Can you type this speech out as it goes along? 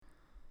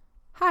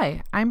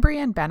Hi, I'm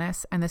Brienne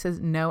Bennis, and this is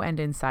No End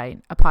in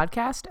Sight, a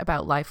podcast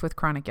about life with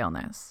chronic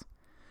illness.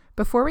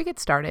 Before we get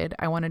started,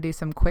 I want to do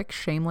some quick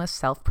shameless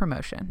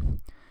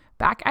self-promotion.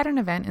 Back at an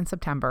event in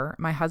September,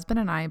 my husband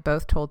and I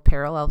both told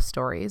parallel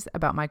stories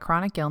about my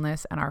chronic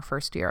illness and our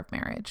first year of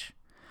marriage.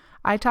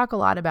 I talk a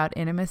lot about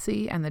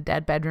intimacy and the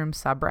dead bedroom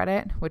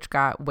subreddit, which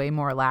got way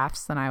more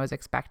laughs than I was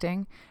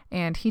expecting,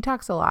 and he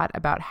talks a lot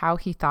about how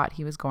he thought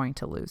he was going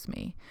to lose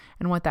me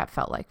and what that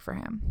felt like for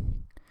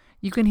him.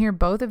 You can hear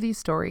both of these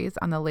stories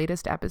on the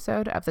latest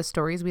episode of the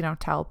Stories We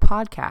Don't Tell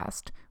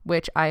podcast,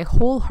 which I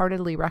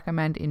wholeheartedly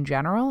recommend in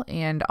general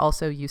and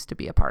also used to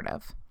be a part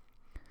of.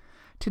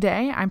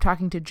 Today, I'm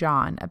talking to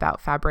John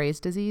about Fabry's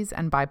disease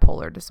and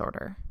bipolar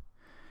disorder.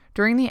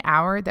 During the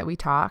hour that we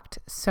talked,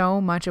 so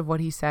much of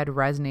what he said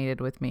resonated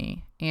with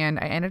me, and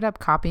I ended up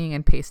copying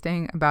and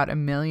pasting about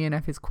 1 million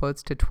of his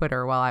quotes to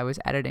Twitter while I was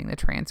editing the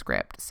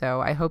transcript, so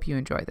I hope you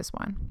enjoy this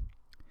one.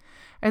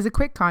 As a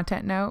quick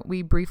content note,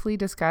 we briefly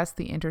discussed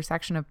the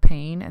intersection of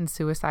pain and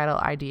suicidal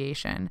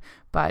ideation,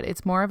 but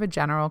it's more of a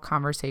general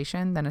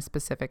conversation than a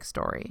specific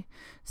story.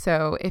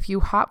 So if you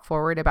hop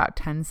forward about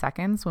 10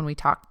 seconds when we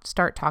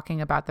start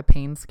talking about the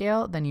pain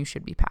scale, then you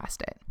should be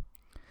past it.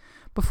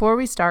 Before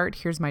we start,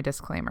 here's my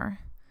disclaimer.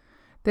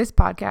 This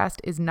podcast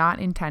is not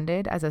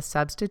intended as a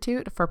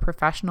substitute for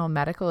professional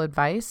medical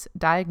advice,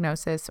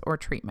 diagnosis, or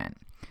treatment.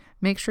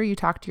 Make sure you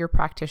talk to your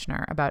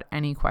practitioner about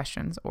any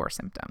questions or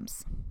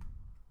symptoms.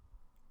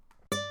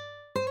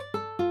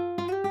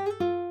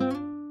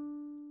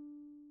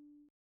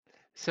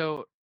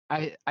 So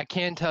I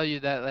can tell you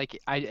that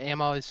I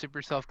am always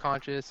super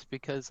self-conscious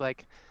because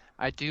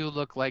I do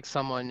look like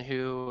someone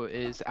who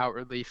is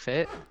outwardly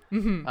fit.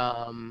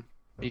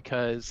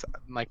 Because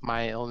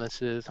my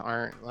illnesses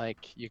aren't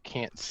you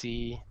can't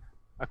see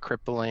a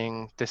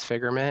crippling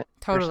disfigurement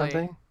or Totally.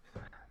 something.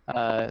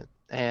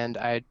 And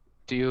I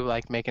do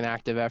make an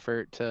active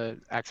effort to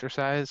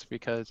exercise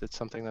because it's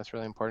something that's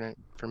really important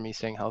for me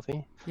staying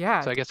healthy. Yeah.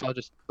 So I guess I'll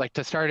just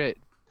to start it.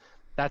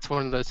 That's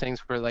one of those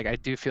things where I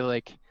do feel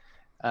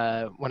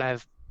when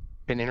I've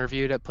been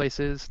interviewed at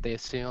places, they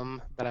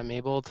assume that I'm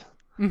abled,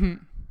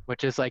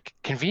 which is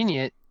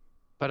convenient,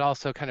 but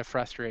also kind of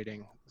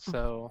frustrating.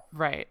 So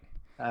right.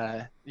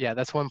 Yeah,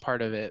 that's one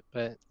part of it.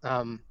 But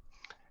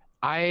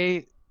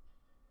I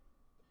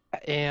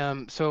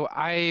am. So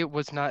I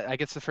was not. I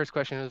guess the first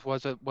question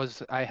was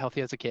I healthy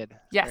as a kid?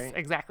 Yes, right?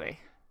 exactly.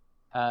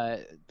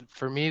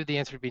 For me, the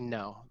answer would be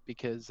no,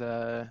 because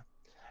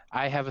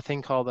I have a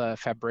thing called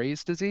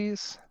Fabry's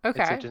disease.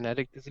 Okay. It's a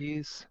genetic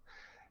disease.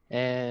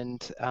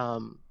 And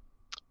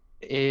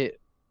it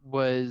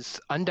was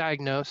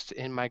undiagnosed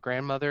in my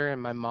grandmother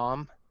and my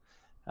mom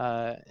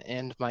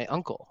and my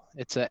uncle.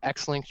 It's an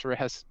X-linked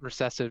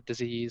recessive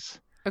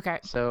disease. Okay.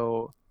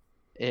 So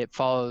it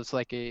follows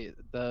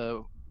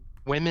the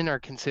women are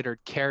considered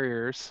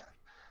carriers,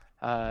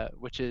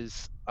 which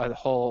is a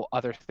whole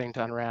other thing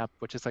to unwrap,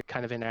 which is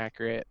kind of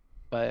inaccurate.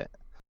 But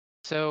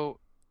so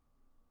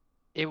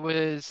it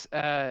was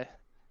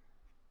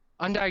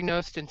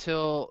undiagnosed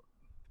until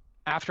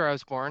after I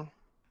was born.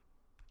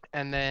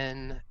 And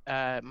then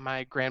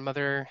my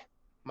grandmother,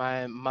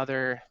 my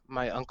mother,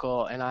 my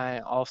uncle, and I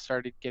all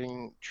started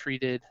getting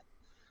treated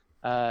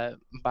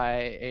by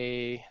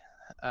a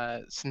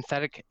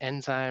synthetic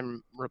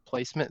enzyme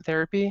replacement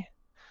therapy.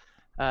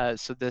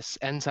 So this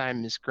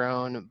enzyme is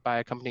grown by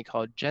a company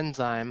called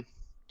Genzyme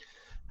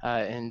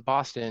in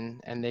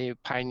Boston, and they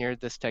pioneered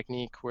this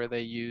technique where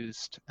they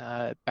used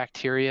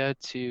bacteria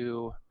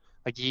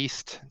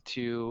yeast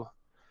to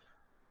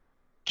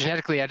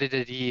genetically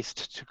edited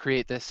yeast to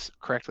create this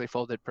correctly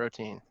folded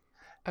protein.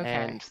 Okay.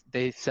 And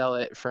they sell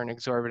it for an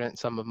exorbitant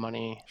sum of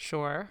money.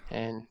 Sure.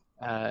 And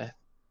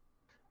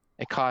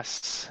it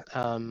costs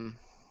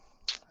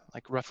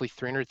roughly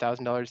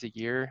 $300,000 a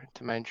year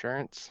to my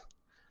insurance.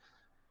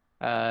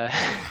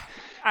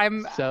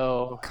 I'm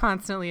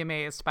constantly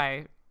amazed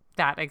by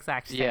that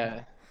exact thing.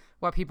 Yeah.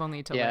 What people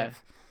need to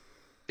live.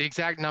 The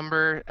exact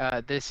number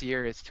this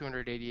year is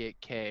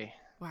 $288K.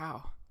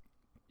 Wow.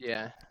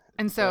 Yeah.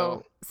 And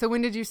so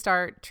when did you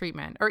start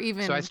treatment, or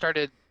even? So I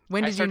started.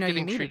 When did you know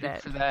getting you needed treated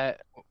it? for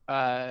that?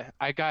 I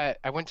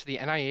went to the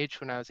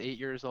NIH when I was 8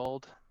 years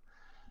old,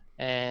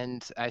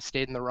 and I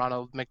stayed in the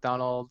Ronald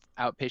McDonald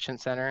Outpatient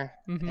Center,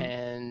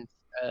 and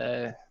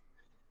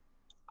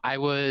I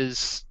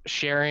was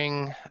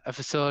sharing a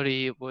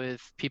facility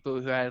with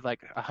people who had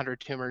 100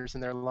 tumors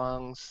in their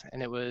lungs,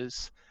 and it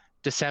was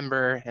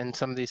December, and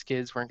some of these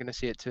kids weren't going to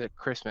see it to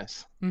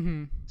Christmas.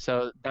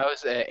 So that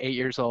was 8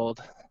 years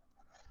old.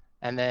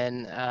 And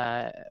then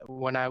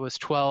when I was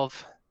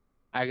 12,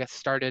 I got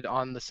started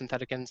on the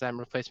synthetic enzyme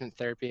replacement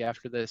therapy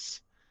after this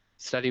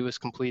study was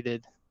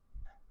completed.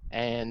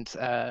 And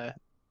I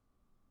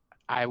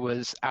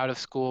was out of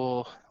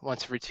school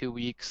once every 2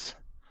 weeks,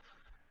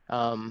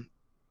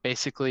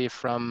 basically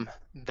from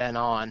then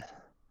on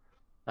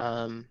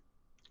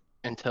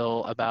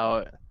until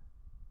about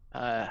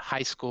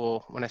high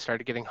school, when I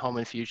started getting home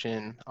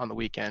infusion on the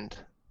weekend.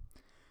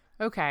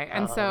 Okay.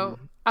 And so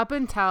up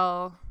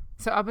until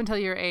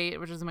you're 8,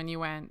 which is when you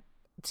went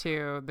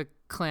to the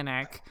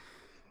clinic,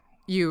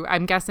 you,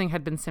 I'm guessing,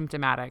 had been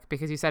symptomatic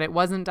because you said it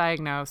wasn't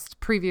diagnosed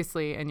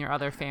previously in your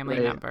other family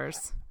Right.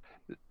 members.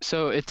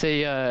 So it's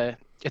a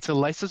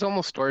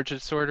lysosomal storage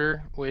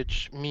disorder,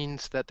 which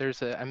means that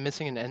I'm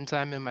missing an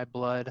enzyme in my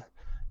blood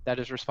that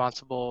is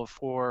responsible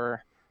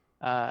for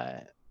uh,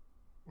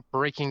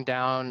 breaking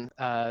down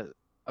a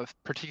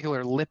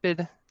particular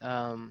lipid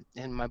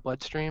in my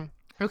bloodstream,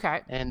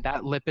 Okay. and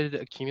that lipid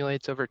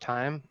accumulates over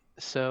time.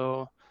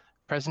 So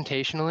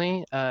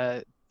presentationally,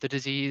 the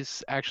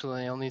disease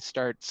actually only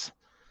starts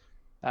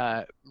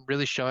uh,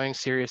 really showing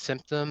serious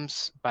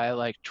symptoms by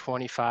like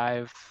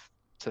 25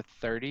 to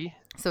 30.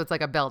 So it's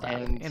like a buildup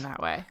And in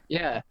that way.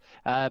 yeah,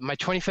 my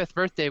 25th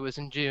birthday was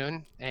in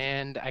June,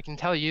 and I can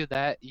tell you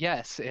that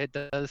yes, it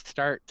does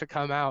start to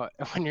come out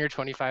when you're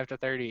 25 to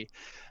 30.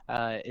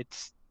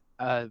 It's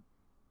uh,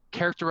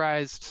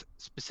 characterized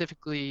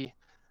specifically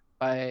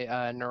by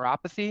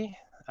neuropathy,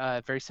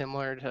 very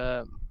similar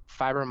to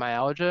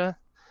fibromyalgia,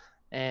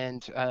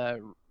 and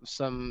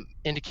some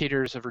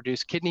indicators of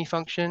reduced kidney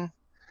function,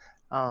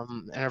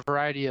 and a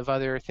variety of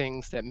other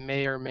things that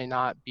may or may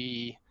not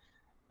be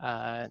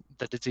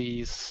the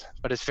disease,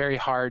 but it's very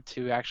hard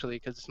to actually,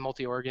 because it's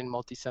multi-organ,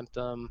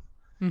 multi-symptom.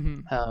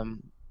 Mm-hmm.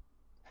 Um,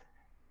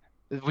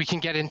 we can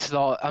get into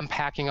the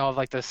unpacking all of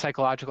like the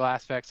psychological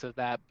aspects of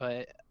that,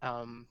 but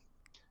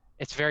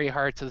it's very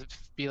hard to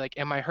be like,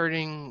 am I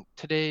hurting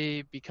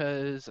today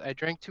because I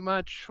drank too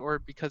much or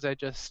because I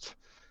just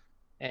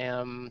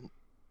am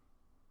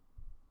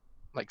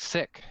like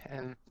sick?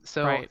 And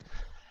so Right.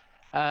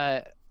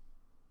 uh,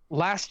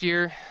 last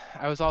year,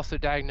 I was also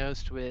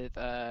diagnosed with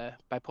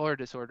bipolar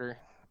disorder.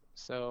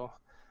 So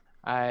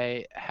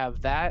I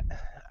have that.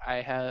 I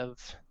have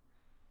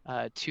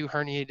two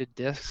herniated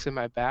discs in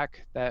my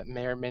back that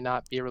may or may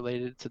not be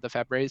related to the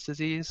Fabry's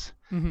disease.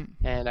 Mm-hmm.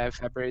 And I have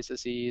Fabry's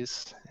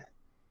disease,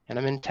 and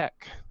I'm in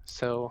tech.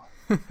 So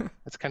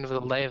that's kind of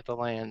the lay of the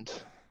land.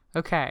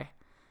 Okay.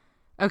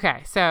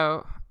 Okay.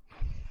 So,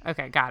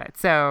 okay, got it.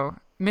 So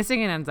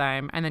missing an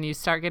enzyme, and then you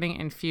start getting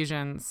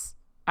infusions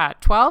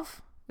at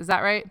 12. Is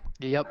that right?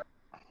 Yep.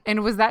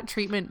 And was that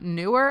treatment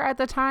newer at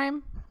the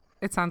time?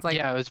 It sounds like.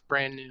 Yeah, it was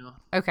brand new.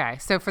 Okay.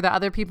 So for the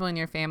other people in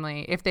your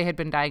family, if they had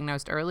been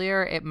diagnosed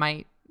earlier, it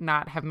might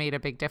not have made a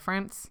big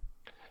difference.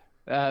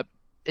 Uh,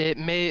 it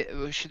may,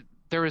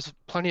 there was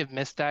plenty of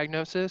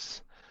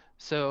misdiagnosis.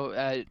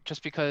 So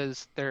just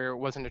because there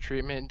wasn't a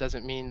treatment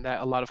doesn't mean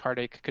that a lot of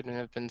heartache couldn't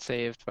have been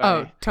saved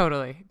Oh, by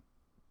totally.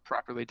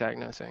 properly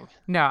diagnosing.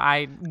 No,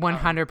 I Um,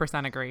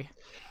 100% agree.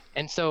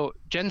 and so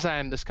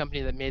Genzyme, this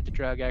company that made the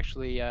drug,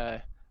 actually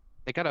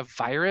they got a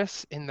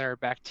virus in their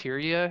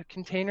bacteria Oh,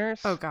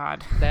 containers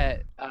God.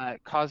 that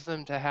caused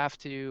them to have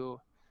to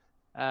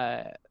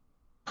uh,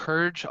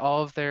 purge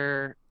all of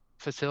their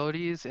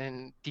facilities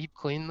and deep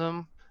clean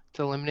them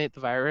to eliminate the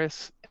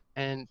virus.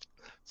 And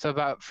so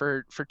about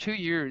for 2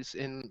 years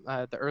in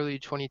the early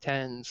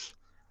 2010s,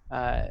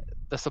 uh,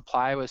 the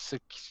supply was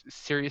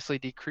seriously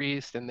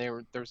decreased, and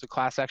there was a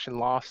class action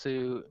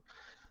lawsuit,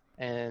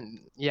 and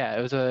yeah,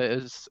 it was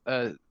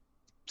a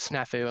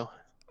snafu.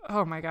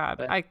 Oh, my God.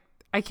 But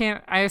I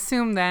can't. I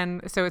assume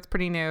then, so it's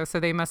pretty new. So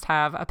they must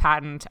have a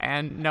patent,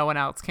 and no one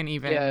else can yeah,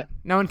 even,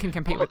 no one can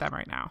compete well, with them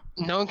right now.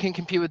 no one can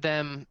compete with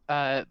them.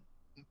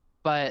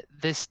 But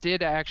this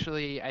did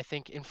actually, I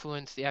think,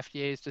 influence the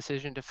FDA's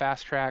decision to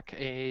fast track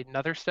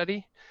another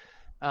study.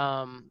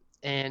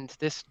 And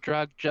this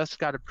drug just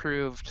got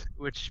approved,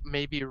 which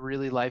may be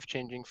really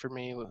life-changing for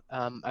me.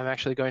 I'm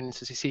actually going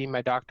to see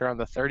my doctor on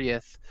the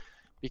 30th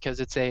because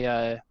it's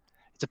a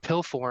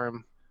pill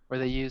form where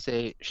they use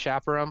a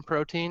chaperone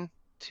protein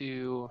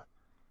to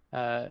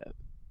uh,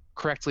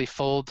 correctly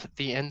fold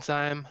the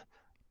enzyme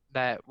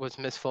that was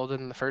misfolded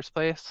in the first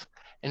place.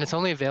 And it's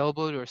only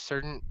available to a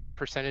certain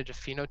percentage of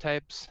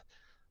phenotypes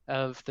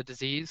of the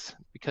disease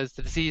because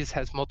the disease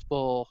has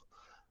multiple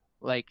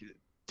like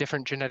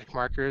different genetic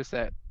markers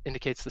that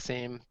indicates the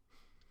same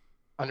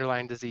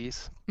underlying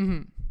disease.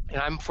 Mm-hmm.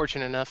 And I'm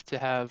fortunate enough to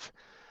have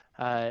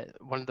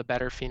one of the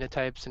better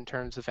phenotypes in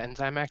terms of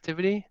enzyme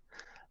activity.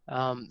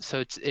 So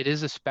it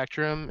is a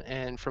spectrum,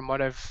 and from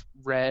what I've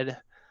read,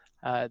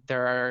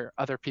 there are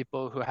other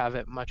people who have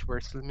it much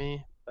worse than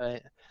me,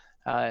 but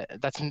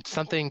that's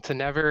something to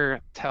never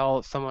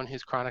tell someone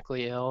who's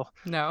chronically ill.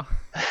 No,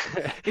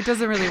 it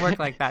doesn't really work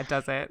like that,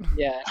 does it?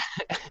 Yeah,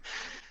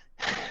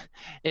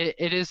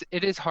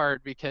 it is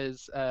hard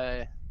because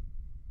I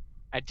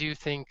do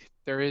think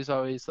there is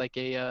always like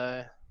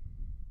a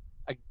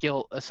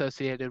guilt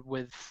associated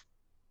with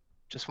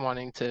just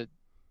wanting to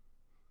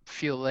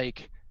feel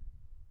like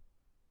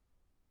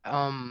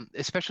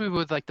especially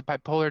with like the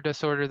bipolar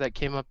disorder that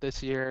came up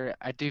this year,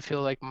 I do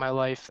feel like my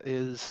life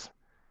is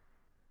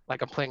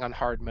like I'm playing on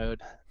hard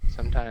mode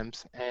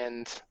sometimes,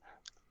 and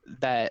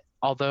that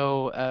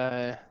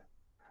although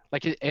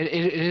like it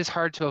is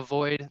hard to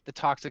avoid the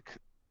toxic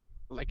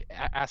like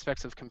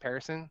aspects of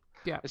comparison,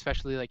 Yeah.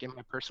 especially like in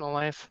my personal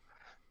life,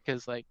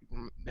 because like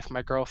if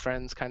my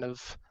girlfriend's kind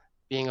of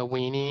being a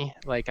weenie,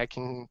 like I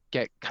can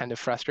get kind of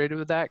frustrated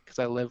with that because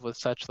I live with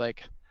such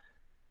like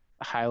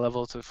high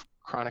levels of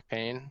chronic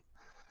pain.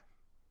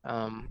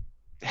 Um,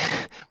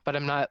 but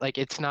I'm not like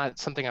it's not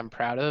something I'm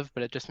proud of,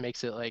 but it just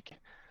makes it like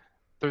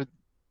the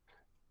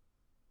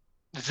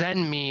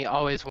Zen me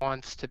always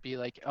wants to be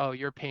like, oh,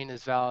 your pain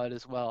is valid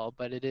as well,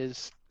 but it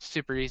is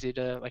super easy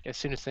to like as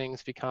soon as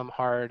things become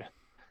hard,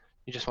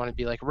 you just want to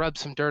be like, rub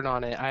some dirt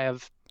on it. I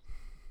have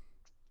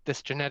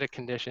this genetic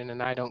condition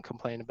and I don't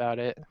complain about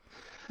it.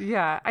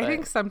 Yeah, I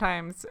think But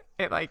sometimes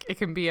it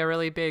can be a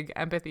really big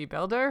empathy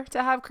builder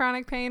to have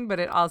chronic pain, but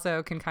it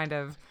also can kind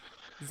of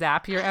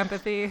zap your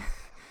empathy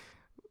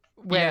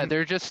yeah, when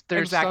there's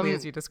exactly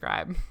as some you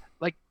describe.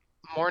 like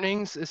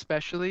mornings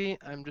especially,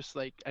 I'm just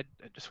like I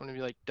just want to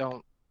be like,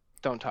 don't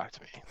talk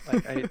to me.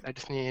 Like I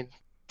just need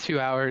 2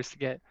 hours to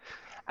get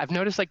I've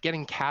noticed like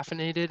getting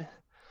caffeinated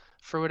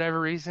for whatever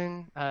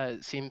reason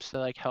seems to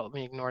like help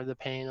me ignore the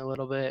pain a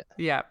little bit.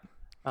 Yeah.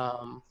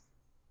 Um,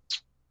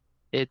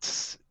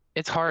 it's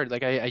it's hard.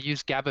 Like I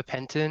use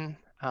gabapentin.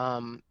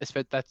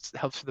 That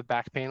helps with the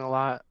back pain a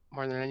lot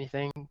more than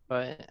anything.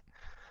 But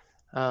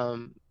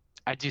um,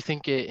 I do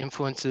think it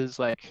influences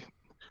like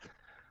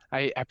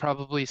I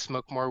probably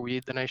smoke more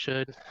weed than I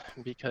should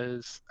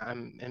because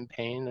I'm in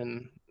pain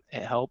and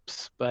it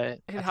helps. But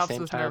It at the helps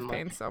same with nerve time,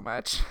 pain like so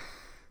much.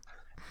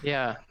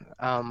 yeah,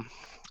 um,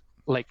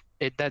 like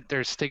it that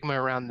there's stigma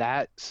around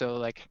that. So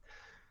like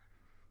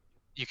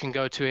you can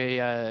go to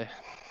a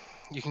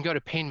you can go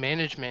to pain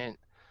management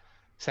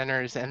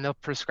centers and they'll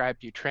prescribe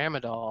you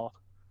tramadol.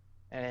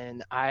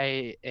 And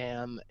I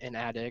am an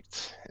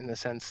addict in the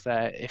sense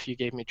that if you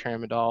gave me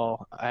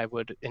tramadol, I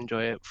would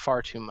enjoy it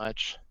far too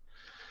much.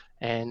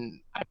 And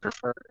I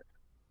prefer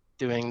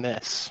doing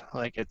this.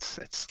 Like it's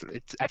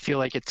I feel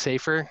like it's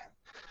safer.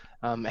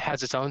 It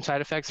has its own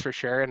side effects for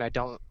sure, and I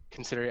don't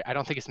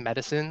think it's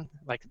medicine.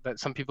 Like that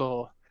some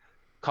people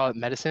call it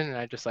medicine, and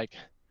I just like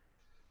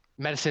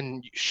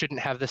medicine shouldn't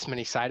have this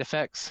many side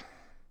effects.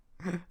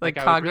 Like Like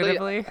I would really,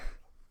 cognitively.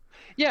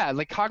 yeah,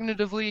 like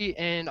cognitively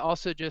and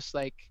also just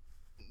like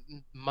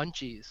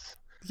munchies.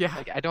 Yeah.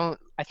 Like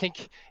I think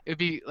it would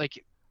be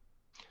like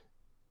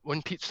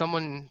when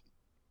someone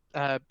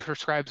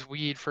prescribes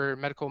weed for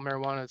medical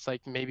marijuana, it's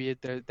like maybe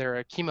they're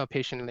a chemo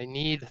patient and they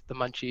need the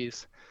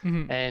munchies,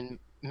 Hmm. and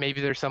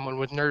maybe there's someone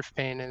with nerve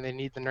pain and they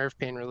need the nerve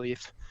pain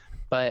relief.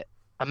 But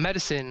a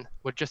medicine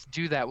would just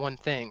do that one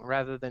thing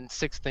rather than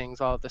six things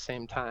all at the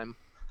same time.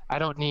 I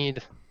don't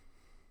need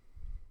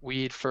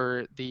weed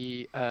for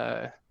the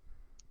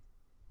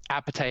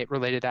appetite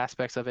related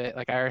aspects of it.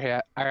 Like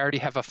I already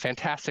have a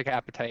fantastic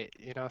appetite,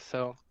 you know,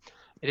 so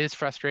it is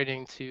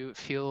frustrating to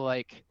feel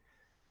like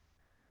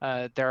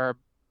there are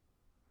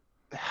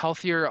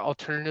healthier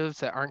alternatives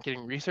that aren't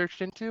getting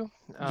researched into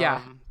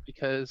Yeah.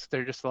 because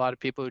there are just a lot of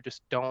people who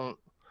just don't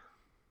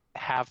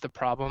have the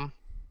problem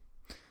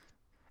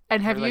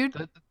And or have like you,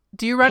 the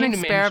do you run pain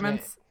management.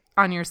 experiments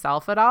on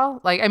yourself at all?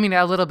 Like, I mean,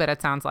 a little bit,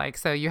 it sounds like.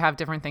 So you have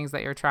different things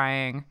that you're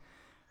trying.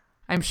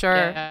 I'm sure.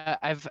 Yeah,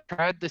 I've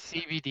tried the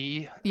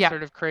CBD Yeah.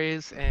 sort of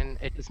craze and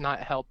it does not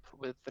help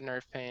with the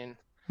nerve pain.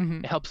 Hmm.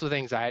 It helps with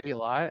anxiety a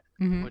lot,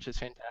 Hmm. which is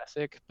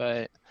fantastic,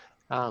 but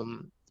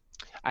um,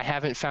 I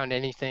haven't found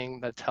anything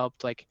that's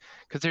helped like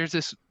because there's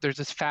this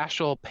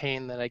fascial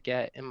pain that I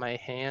get in my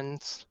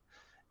hands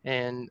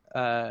and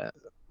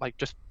like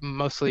just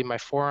mostly my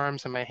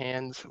forearms and my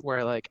hands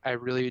where like I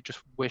really just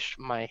wish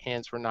my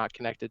hands were not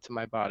connected to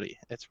my body.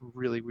 It's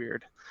really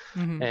weird.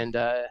 Hmm. And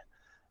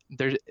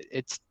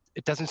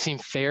it doesn't seem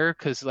fair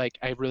because like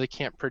I really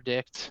can't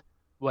predict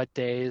what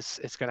days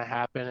it's going to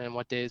happen and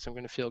what days I'm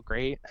going to feel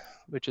great,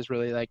 which is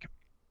really like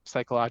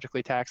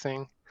psychologically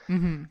taxing.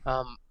 Hmm.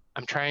 Um,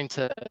 I'm trying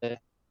to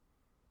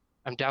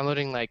I'm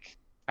downloading like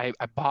I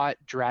bought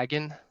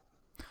Dragon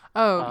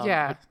Oh,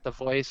 yeah. with the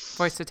Voice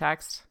to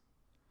text.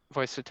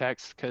 voice to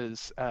text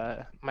because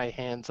my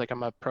hands like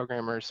I'm a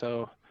programmer,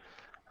 so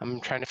I'm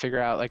trying to figure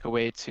out like a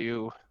way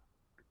to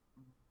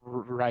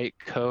write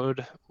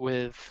code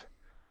with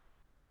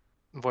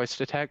voice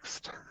to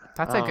text.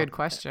 That's a good Um,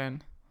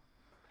 question.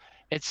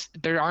 it's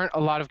there aren't a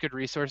lot of good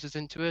resources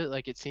into it.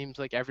 Like it seems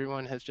like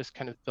everyone has just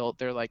kind of built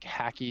their like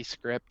hacky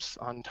scripts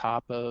on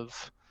top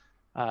of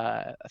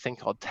a thing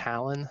called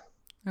Talon,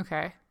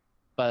 Okay.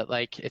 but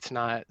like it's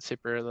not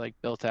super like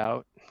built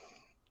out.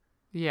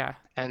 Yeah.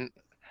 And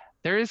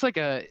there is like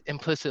a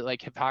implicit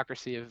like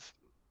hypocrisy of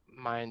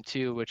mine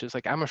too, which is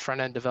like I'm a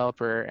front end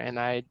developer and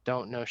I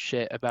don't know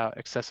shit about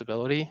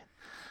accessibility,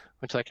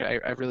 which like I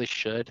really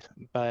should,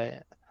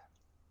 but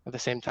at the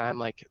same time,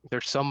 like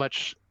there's so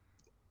much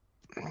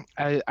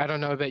I don't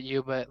know about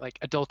you, but like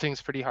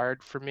adulting's pretty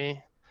hard for me.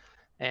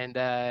 And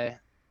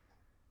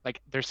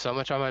like there's so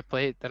much on my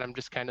plate that I'm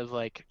just kind of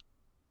like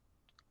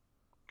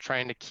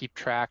trying to keep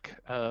track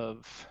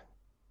of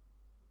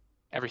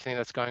everything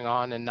that's going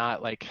on and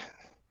not like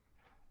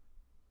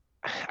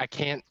I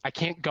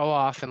can't go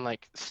off and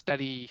like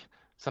study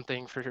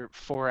something for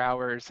 4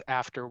 hours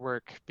after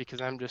work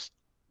because I'm just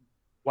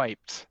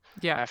wiped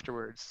Yeah.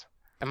 afterwards.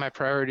 And my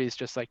priorities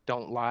just like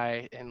don't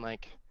lie in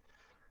like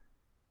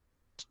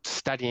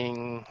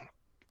studying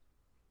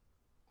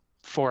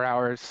 4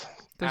 hours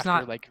There's after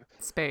not like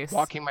space.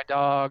 walking my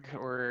dog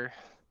or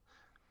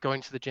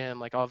going to the gym,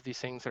 like all of these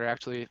things that are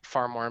actually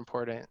far more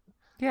important.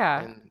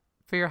 Yeah. and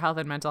For your health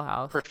and mental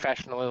health.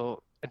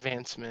 professional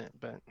advancement.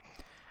 But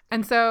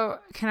And so,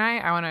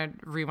 I want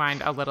to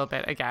rewind a little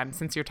bit again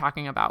since you're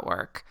talking about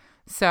work.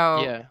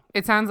 So, yeah.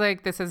 it sounds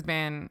like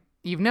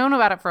you've known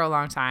about it for a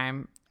long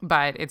time,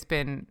 but it's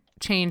been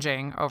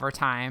changing over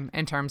time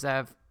in terms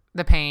of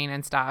the pain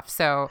and stuff.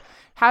 So,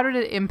 how did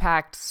it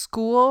impact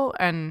school?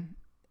 And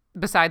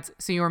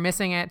so you were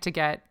missing it to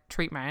get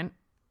treatment.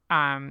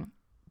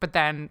 But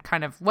then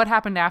kind of what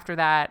happened after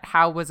that?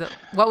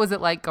 What was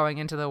it like going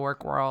into the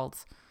work world?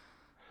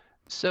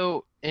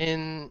 So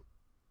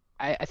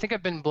I think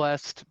I've been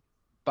blessed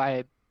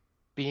by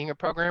being a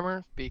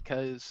programmer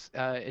because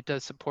it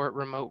does support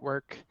remote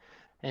work.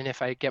 And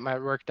if I get my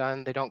work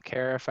done, they don't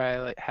care if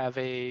I have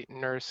a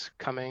nurse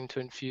coming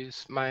to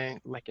infuse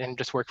and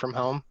just work from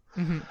home.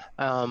 Mm-hmm.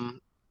 Um,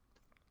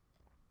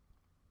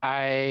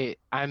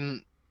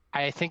 I'm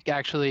I think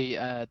actually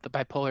the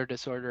bipolar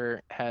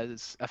disorder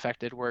has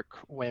affected work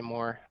way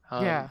more.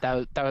 Yeah.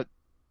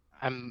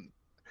 I'm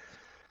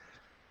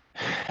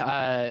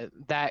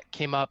that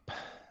came up.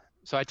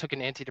 So I took an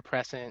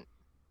antidepressant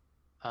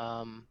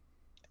um,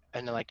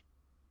 in like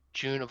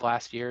June of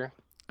last year,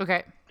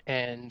 Okay.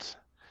 and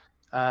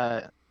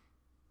uh,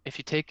 if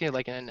you take it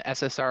like an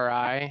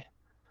SSRI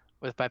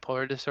with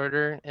bipolar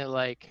disorder,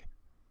 it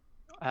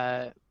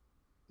uh,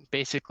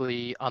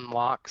 basically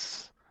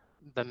unlocks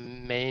the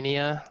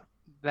mania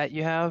that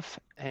you have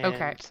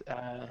Okay.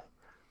 and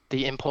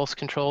the impulse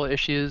control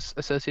issues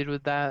associated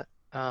with that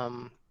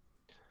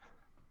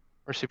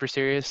were super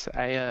serious.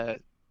 I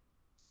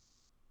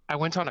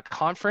went on a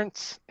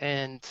conference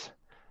and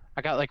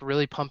I got like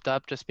really pumped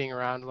up just being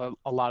around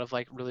a lot of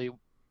like really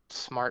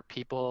smart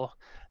people.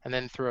 And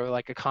then through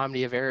like a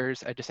comedy of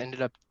errors, I just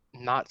ended up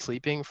not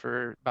sleeping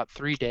for about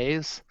 3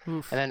 days. And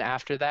Oof. then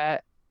after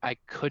that, I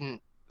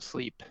couldn't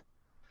sleep.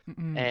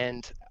 Mm-mm.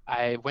 And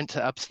I went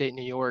to upstate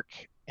New York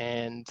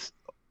and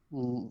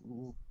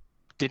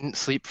didn't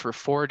sleep for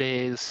 4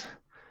 days.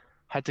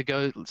 Had to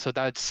go, so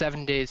that's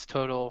 7 days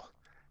total.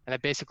 And I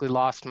basically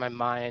lost my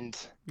mind.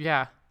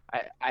 Yeah.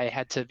 I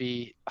had to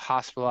be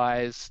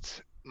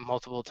hospitalized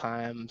multiple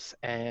times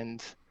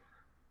and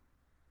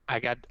I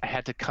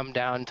had to come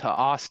down to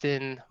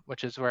Austin,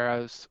 which is where I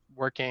was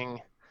working,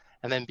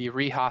 and then be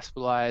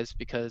re-hospitalized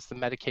because the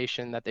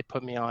medication that they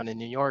put me on in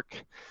New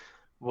York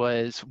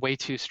was way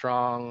too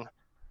strong,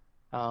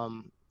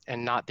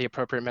 and not the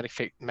appropriate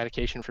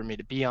medication for me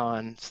to be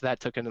on. So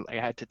that I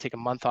had to take a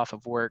month off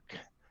of work,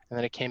 and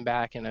then I came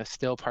back and I was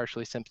still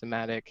partially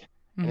symptomatic,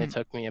 and it Mm-hmm.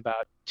 took me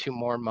about 2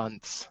 more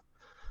months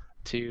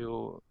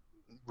to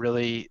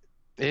really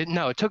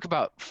it took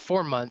about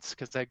 4 months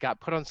because I got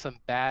put on some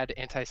bad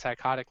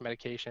antipsychotic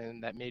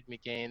medication that made me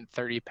gain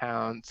 30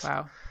 pounds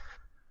Wow.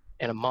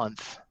 in a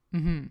month,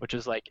 Mm-hmm. which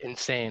is like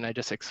insane. I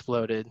just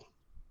exploded.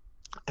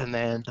 And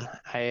then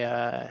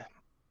I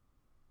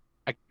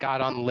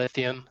got on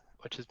lithium,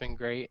 which has been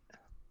great,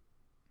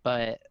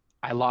 but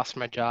I lost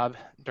my job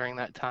during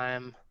that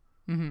time,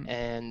 Mm-hmm.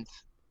 and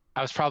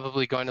I was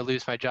probably going to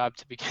lose my job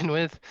to begin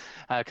with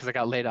because I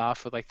got laid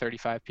off with like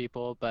 35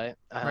 people, but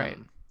Right.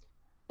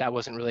 that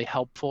wasn't really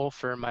helpful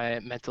for my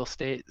mental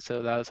state.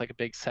 So that was like a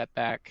big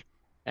setback.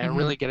 And I'm Mm-hmm.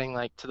 really getting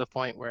like to the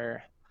point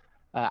where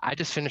I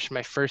just finished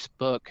my first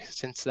book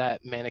since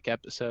that manic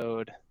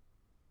episode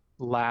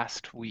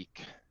last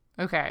week,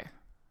 Okay.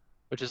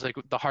 which is like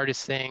the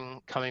hardest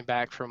thing coming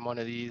back from one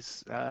of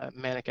these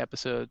manic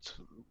episodes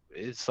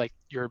is like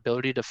your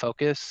ability to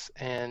focus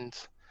and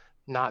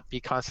not be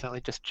constantly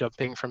just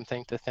jumping from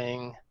thing to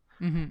thing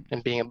Mm-hmm.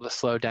 and being able to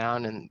slow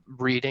down. And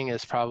reading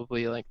is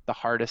probably like the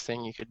hardest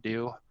thing you could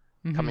do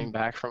Mm-hmm. coming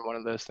back from one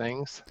of those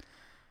things.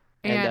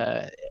 And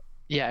And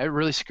yeah, it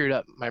really screwed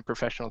up my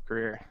professional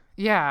career.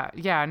 yeah,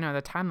 no,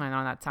 the timeline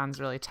on that sounds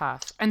really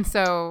tough. And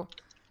so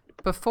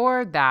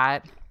before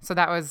that, so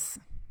that was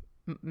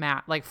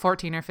Matt, like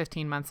 14 or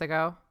 15 months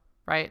ago,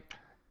 right?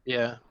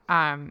 Yeah.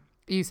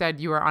 You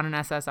said you were on an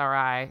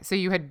SSRI. So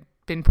you had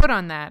been put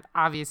on that,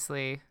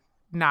 obviously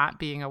not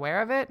being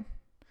aware of it.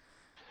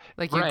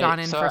 Like you'd Right. gone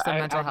in So for some I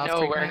mental had health no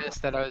treatment. awareness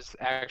that I was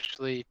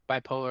actually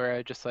bipolar.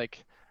 I just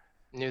like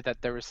knew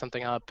that there was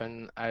something up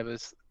and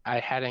I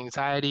had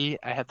anxiety,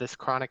 I had this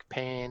chronic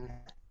pain,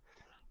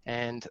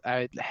 and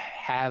I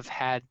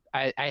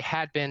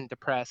had been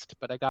depressed,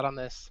 but I got on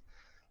this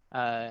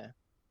uh,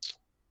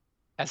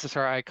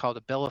 SSRI called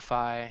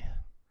Abilify,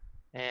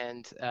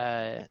 and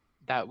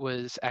that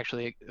was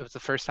actually it was the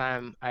first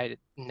time I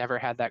never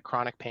had that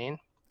chronic pain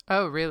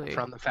Oh, really?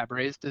 from the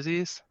Fabry's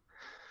disease.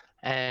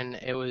 And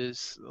it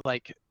was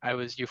like I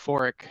was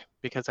euphoric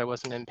because I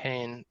wasn't in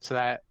pain, so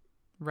that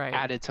Right.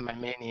 added to my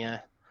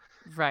mania,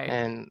 Right.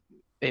 and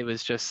it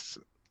was just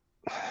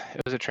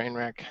it was a train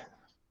wreck.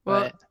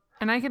 Well, But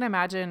and I can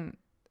imagine,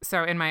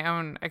 so in my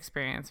own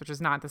experience, which is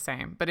not the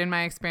same, but in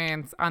my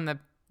experience on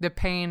the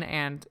pain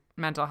and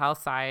mental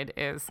health side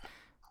is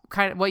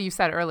kind of what you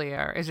said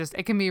earlier is just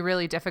it can be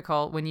really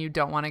difficult when you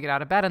don't want to get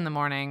out of bed in the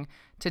morning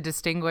to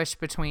distinguish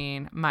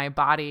between my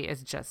body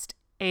is just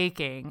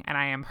aching and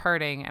I am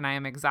hurting and I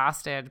am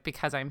exhausted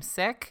because I'm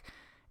sick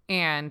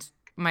and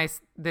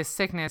this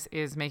sickness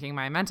is making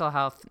my mental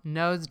health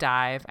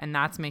nosedive, and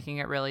that's making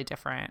it really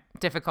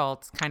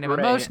difficult kind of Right.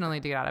 emotionally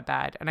to get out of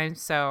bed. And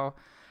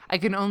I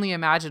can only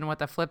imagine what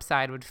the flip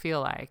side would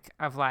feel like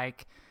of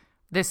like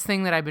this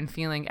thing that I've been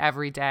feeling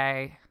every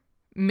day,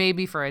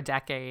 maybe for a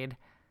decade,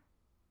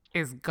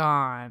 is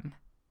gone.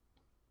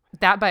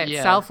 That by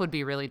itself would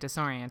be really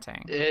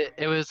disorienting.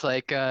 It was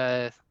like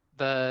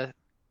the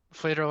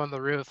Fiddler on the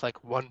Roof,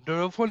 like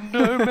wonder of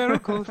wonder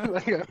miracle.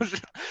 Like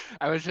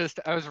I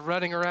was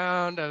running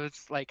around. I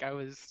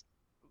was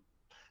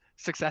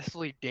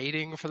successfully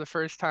dating for the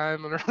first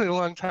time in a really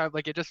long time.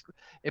 Like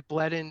it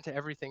bled into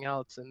everything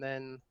else, and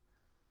then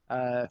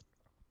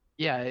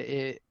yeah,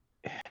 it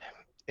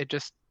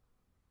just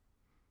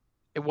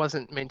it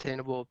wasn't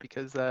maintainable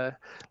because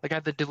like I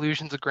had the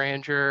delusions of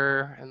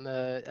grandeur and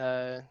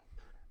the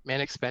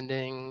manic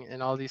spending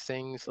and all these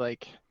things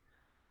like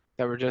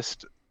that were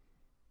just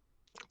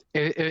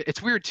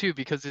it's weird too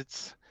because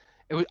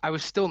I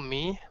was still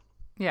me,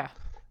 Yeah.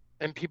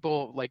 and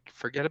people like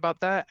forget about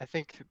that. I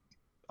think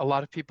a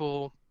lot of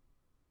people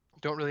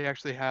don't really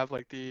actually have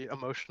like the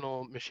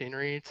emotional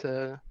machinery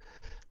to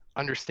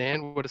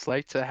understand what it's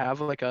like to have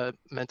like a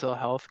mental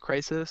health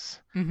crisis.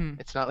 Mm-hmm.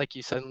 It's not like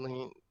you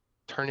suddenly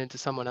turn into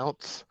someone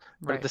else,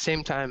 but at Right. the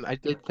same time, I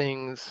did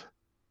things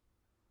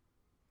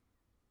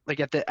like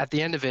at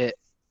the end of it,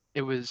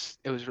 it was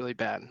really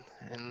bad,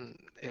 and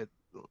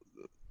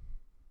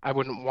I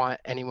wouldn't want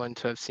anyone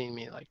to have seen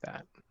me like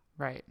that.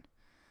 Right.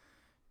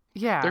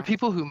 There are Yeah.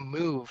 people who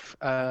move,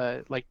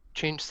 like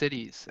change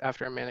cities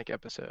after a manic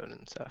episode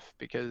and stuff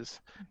because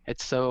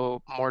it's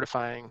so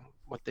mortifying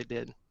what they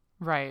did.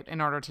 Right.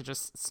 In order to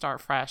just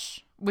start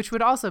fresh, which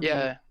would also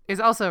Yeah, is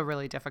also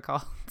really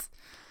difficult.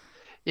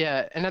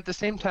 yeah. And at the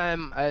same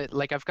time,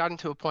 I've gotten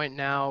to a point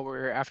now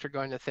where after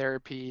going to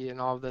therapy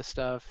and all of this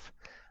stuff,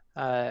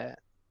 uh,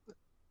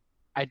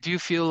 I do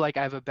feel like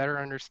I have a better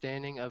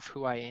understanding of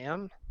who I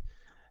am,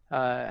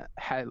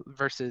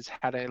 versus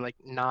had I like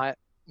not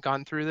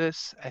gone through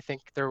this. I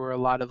think there were a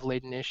lot of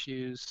latent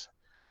issues.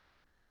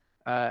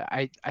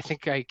 I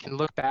think I can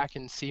look back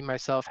and see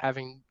myself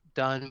having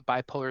done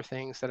bipolar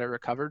things that I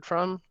recovered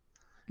from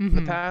in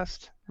the Mm-hmm.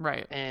 past.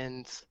 Right.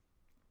 And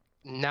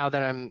now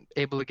that I'm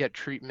able to get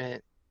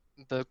treatment,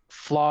 the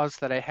flaws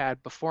that I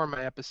had before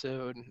my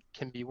episode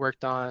can be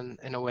worked on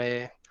in a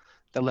way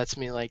that lets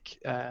me like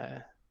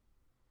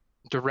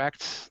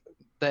direct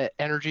the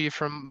energy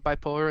from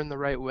bipolar in the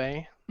right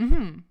way.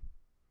 Mm-hmm.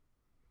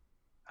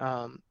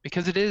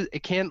 Because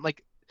it can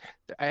like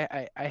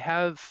I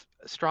have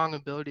a strong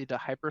ability to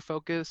hyper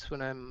focus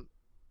when I'm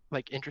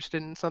like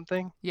interested in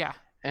something, Yeah.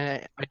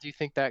 and I do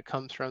think that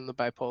comes from the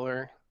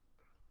bipolar.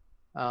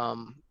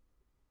 Um,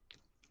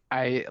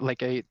 I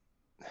like I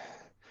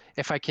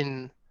if I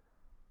can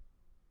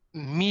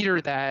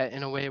meter that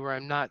in a way where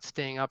I'm not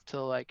staying up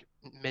till like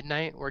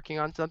midnight working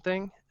on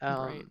something,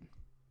 Right.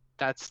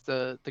 that's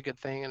the good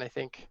thing. And I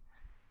think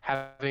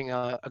having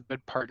a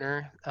good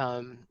partner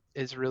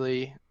is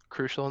really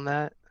crucial in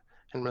that.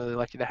 I'm really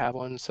lucky to have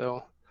one.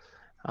 So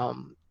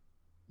um,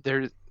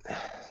 there,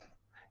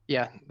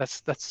 yeah,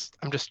 that's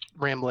I'm just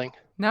rambling.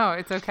 No,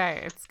 it's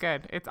okay. It's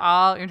good. It's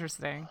all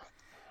interesting.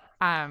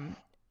 Um,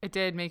 it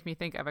did make me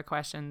think of a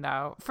question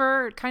though,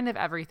 for kind of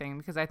everything,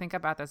 because I think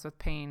about this with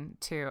pain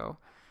too.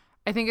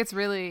 I think it's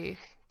really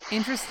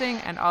interesting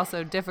and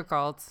also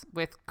difficult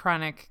with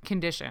chronic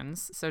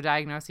conditions, so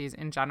diagnoses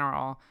in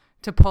general,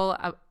 to pull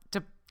up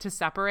to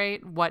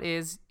separate what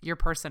is your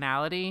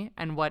personality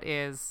and what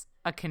is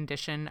a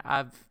condition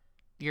of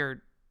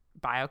your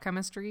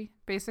biochemistry,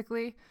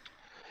 basically.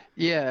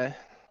 Yeah,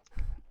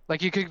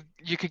 like you could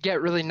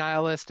get really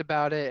nihilist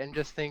about it and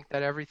just think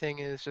that everything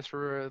is just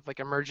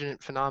like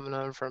emergent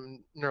phenomenon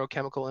from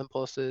neurochemical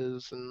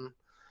impulses and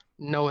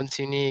no one's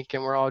unique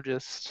and we're all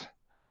just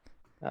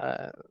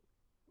uh,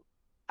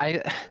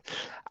 I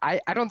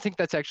I don't think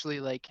that's actually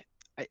like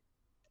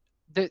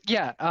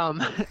yeah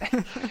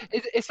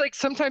it's like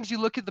sometimes you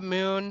look at the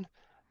moon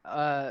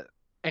uh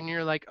and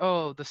you're like,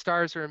 oh, the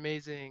stars are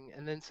amazing,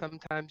 and then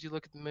sometimes you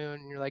look at the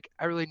moon and you're like,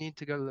 I really need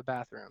to go to the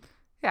bathroom,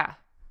 Yeah,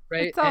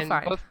 right? it's all And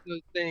fine. both of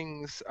those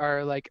things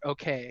are like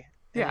okay,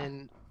 Yeah.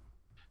 and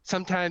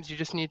sometimes you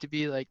just need to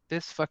be like,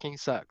 this fucking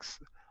sucks,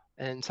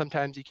 and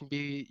sometimes you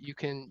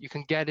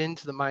can get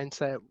into the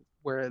mindset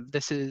where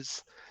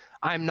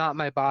I'm not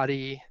my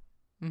body,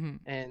 Mm-hmm.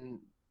 and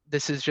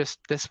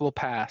this will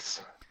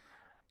pass.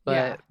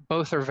 Yeah. But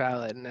both are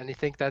valid, and I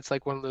think that's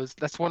like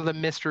that's one of the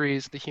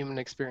mysteries of the human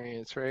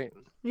experience, right?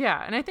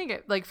 Yeah, and I think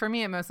it like for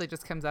me it mostly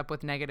just comes up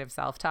with negative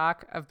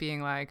self-talk of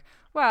being like,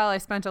 well, I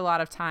spent a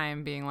lot of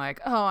time being like,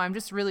 "Oh, I'm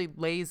just really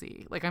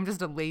lazy. Like I'm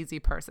just a lazy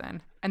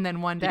person." And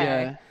then one day,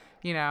 Yeah.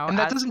 you know, And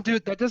as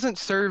that doesn't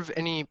serve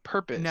any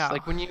purpose. no.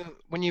 Like when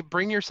you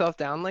bring yourself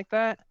down like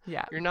that,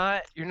 Yeah. you're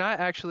not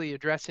actually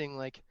addressing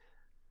like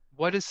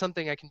what is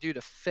something I can do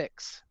to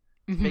fix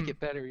to make Mhm. it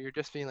better. You're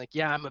just being like,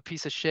 yeah, I'm a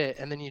piece of shit,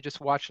 and then you just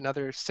watch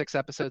another 6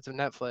 episodes of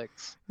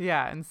Netflix.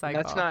 Yeah, and And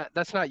cycle.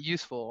 that's not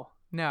useful.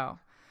 No.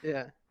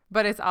 Yeah.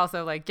 But it's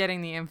also like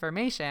getting the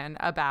information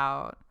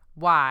about,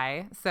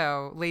 why.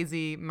 So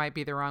lazy might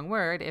be the wrong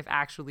word if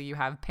actually you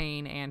have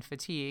pain and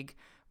fatigue.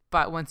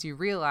 But once you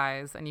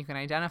realize and you can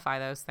identify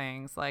those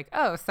things, like,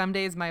 oh, some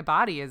days my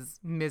body is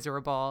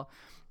miserable,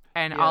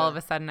 and all of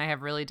a sudden I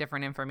have really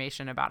different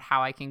information about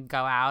how I can go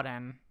out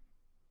and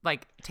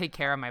like take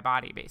care of my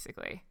body,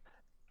 basically.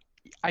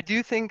 I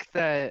do think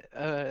that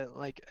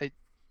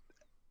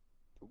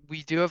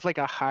we do have like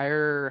a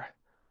higher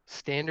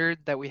standard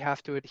that we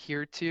have to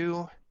adhere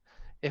to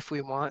if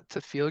we want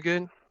to feel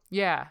good,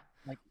 Yeah.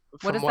 like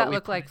What from does what that we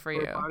look put like into for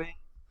our you? body.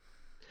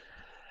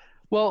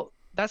 Well,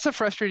 that's a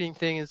frustrating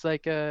thing is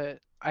like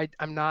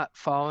I'm not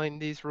following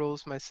these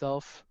rules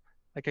myself.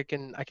 Like I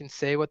can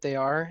say what they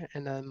are,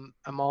 and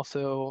I'm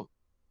also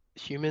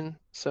human,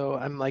 so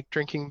I'm like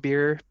drinking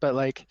beer, but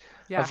like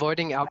Yeah.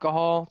 avoiding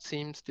alcohol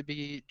seems to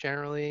be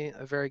generally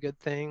a very good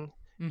thing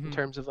in Mm-hmm.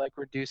 terms of like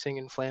reducing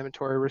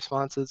inflammatory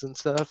responses and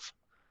stuff.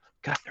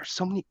 God, there's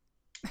so many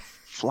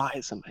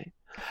flies in my.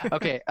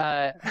 Okay,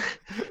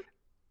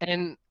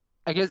 and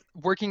I guess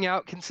working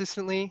out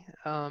consistently,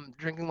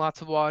 drinking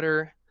lots of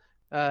water,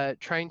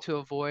 trying to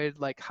avoid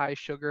like high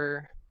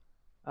sugar,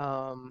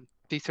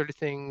 these sort of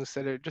things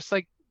that are just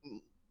like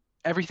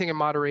everything in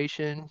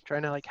moderation,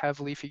 trying to like have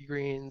leafy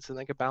greens and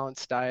like a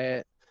balanced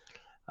diet,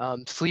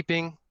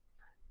 sleeping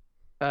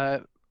uh,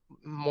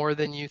 more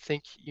than you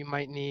think you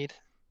might need.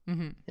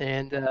 Mm-hmm.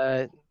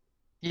 And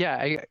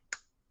yeah,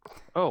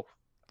 oh,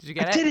 Did you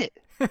I get did it.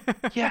 it?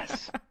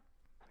 Yes.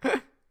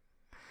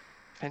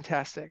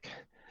 Fantastic.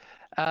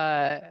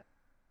 Uh,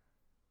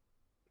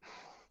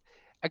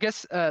 I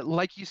guess,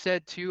 like you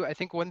said too, I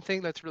think one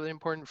thing that's really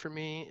important for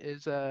me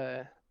is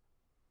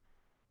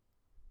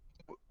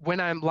when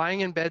I'm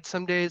lying in bed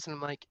some days and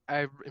I'm like,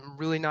 I'm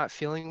really not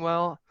feeling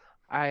well,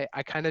 I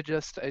kind of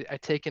just I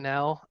take an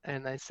L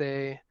and I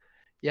say,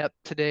 yep,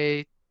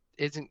 today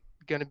isn't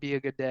going to be a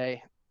good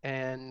day,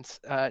 and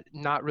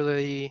not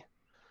really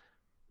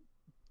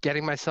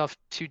getting myself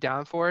too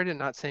down for it, and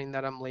not saying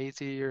that I'm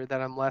lazy or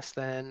that I'm less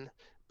than,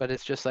 but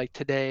it's just like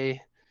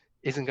today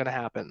isn't going to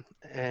happen.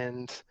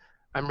 And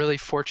I'm really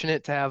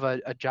fortunate to have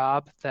a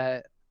job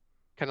that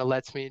kind of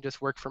lets me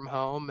just work from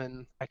home,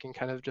 and I can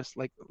kind of just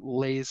like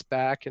laze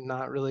back and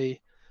not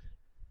really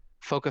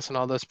focus on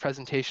all those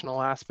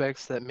presentational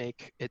aspects that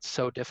make it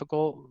so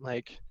difficult.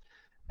 Like,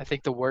 I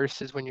think the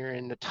worst is when you're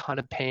in a ton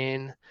of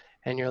pain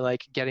and you're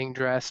like getting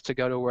dressed to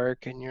go to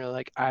work and you're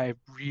like, I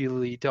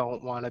really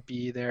don't want to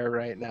be there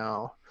right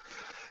now.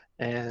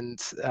 And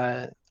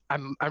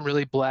I'm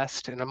really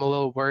blessed, and I'm a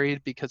little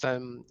worried because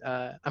I'm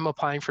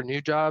applying for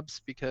new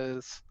jobs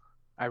because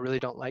I really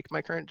don't like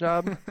my current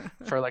job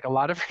for like a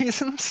lot of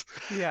reasons.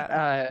 Yeah.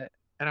 Uh,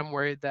 and I'm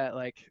worried that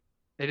like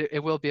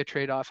it will be a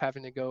trade-off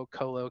having to go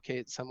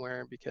co-locate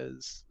somewhere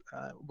because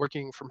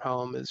working from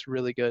home is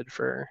really good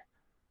for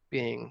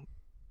being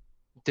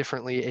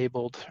differently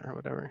abled or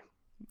whatever.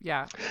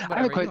 Yeah. I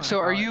have a Whatever you question. want to So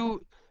are call it.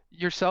 you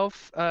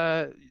yourself,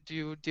 do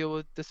you deal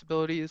with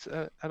disabilities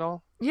at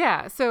all?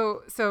 Yeah.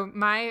 So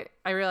my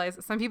I realize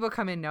some people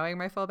come in knowing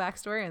my full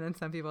backstory and then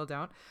some people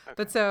don't.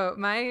 But Okay. so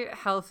my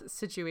health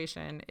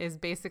situation is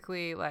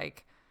basically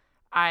like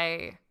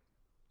I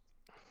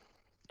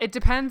it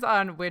depends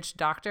on which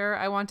doctor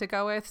I want to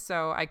go with.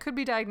 So I could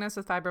be diagnosed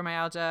with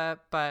fibromyalgia,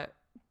 but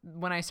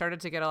when I started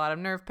to get a lot of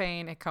nerve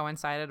pain, it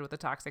coincided with a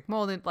toxic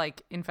mold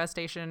like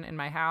infestation in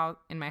my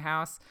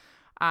house.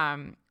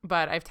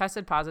 But I've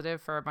tested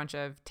positive for a bunch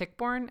of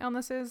tick-borne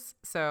illnesses.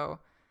 So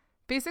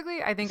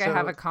basically, I think I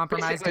have So a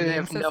compromised basically, they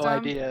immune have no system.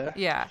 idea.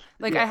 Yeah.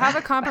 Like I have Yeah.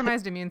 a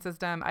compromised immune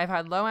system. I've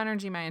had low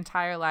energy my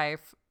entire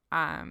life.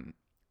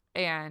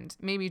 And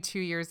maybe 2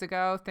 years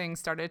ago, things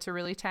started to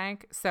really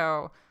tank.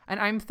 So, and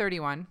I'm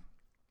 31.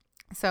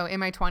 So in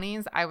my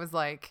 20s, I was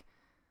like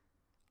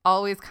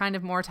always kind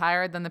of more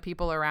tired than the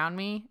people around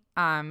me.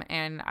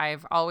 And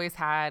I've always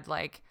had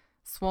like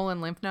swollen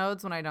lymph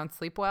nodes when I don't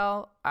sleep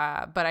well.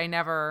 But I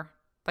never,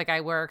 like,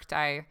 I worked.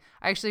 I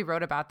actually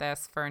wrote about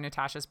this for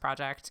Natasha's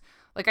project.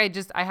 Like,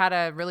 I had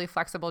a really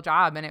flexible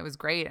job and it was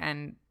great.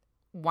 And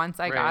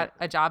once I Right. got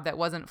a job that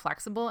wasn't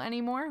flexible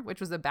anymore, which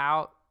was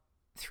about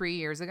 3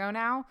 years ago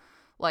now,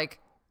 like,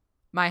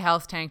 my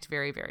health tanked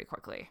very, very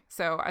quickly.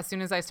 So as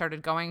soon as I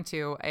started going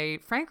to a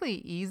frankly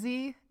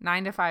easy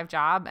 9 to 5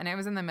 job, and it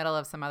was in the middle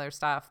of some other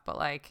stuff, but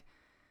like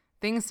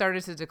things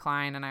started to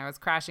decline and I was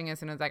crashing as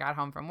soon as I got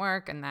home from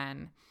work. And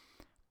then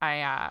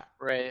I, uh,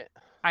 Right.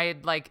 I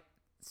had like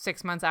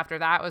 6 months after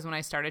that was when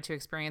I started to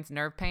experience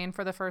nerve pain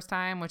for the first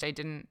time, which I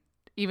didn't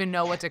even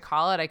know what to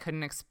call it. I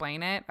couldn't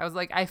explain it. I was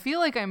like, I feel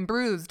like I'm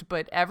bruised,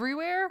 but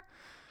everywhere.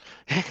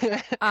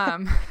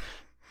 Um,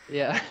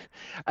 Yeah.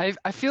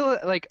 I feel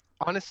like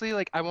honestly,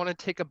 like I want to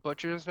take a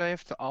butcher's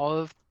knife to all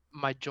of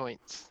my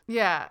joints.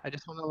 yeah, I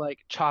just want to like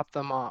chop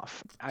them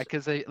off.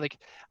 Because I like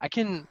I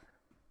can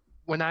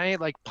when I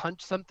like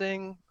punch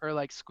something or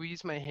like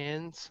squeeze my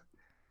hands,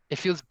 it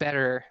feels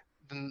better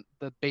than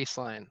the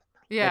baseline. Like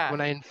yeah,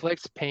 when I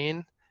inflict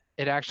pain,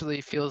 it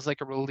actually feels like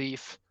a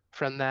relief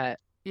from that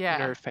yeah.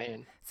 nerve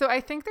pain. So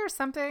I think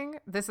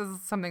this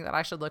is something that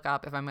I should look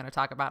up if I'm going to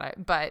talk about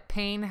it, but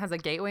pain has a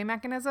gateway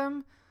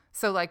mechanism.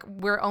 So like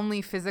we're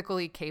only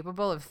physically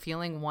capable of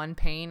feeling one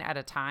pain at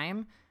a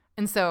time.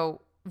 And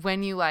so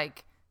when you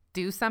like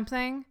do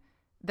something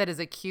that is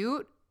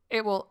acute,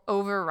 it will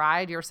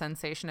override your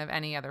sensation of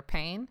any other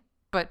pain.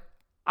 But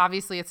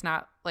obviously it's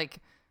not like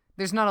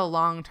there's not a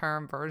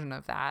long-term version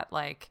of that,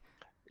 like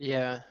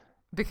Yeah.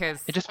 It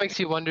because just makes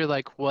you wonder,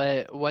 like,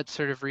 what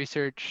sort of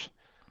research,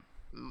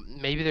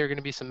 maybe there are going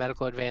to be some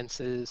medical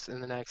advances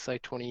in the next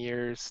like 20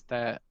 years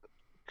that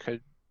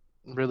could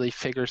really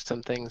figure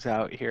some things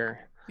out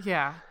here.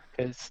 yeah.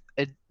 Because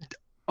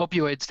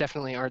opioids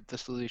definitely aren't the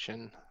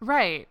solution.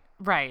 Right,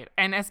 right.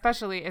 And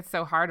especially it's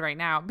so hard right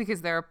now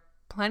because there are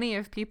plenty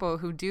of people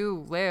who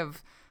do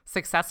live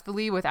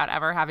successfully without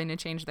ever having to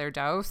change their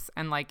dose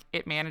and like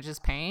it manages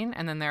pain.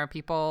 And then there are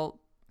people,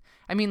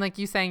 I mean, like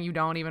you saying you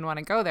don't even want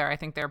to go there. I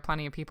think there are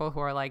plenty of people who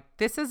are like,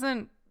 this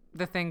isn't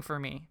the thing for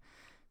me.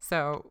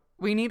 So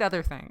we need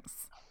other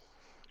things.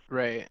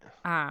 Right.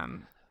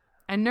 Um,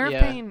 and nerve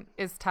Yeah. pain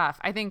is tough.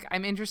 I think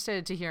I'm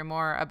interested to hear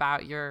more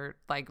about your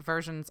like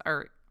versions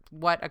or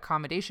what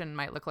accommodation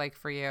might look like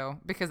for you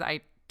because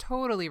I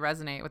totally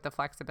resonate with the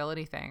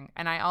flexibility thing.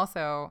 And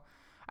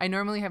I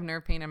normally have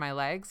nerve pain in my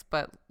legs,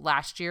 but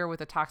last year with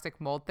the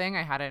toxic mold thing,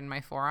 I had it in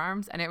my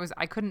forearms and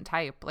I couldn't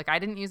type. Like I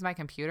didn't use my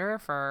computer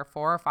for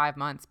 4 or 5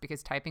 months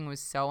because typing was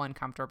so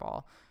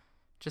uncomfortable.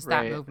 Just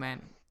that Right.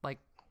 movement, like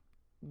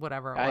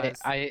whatever it I was.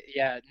 I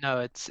yeah, no,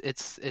 it's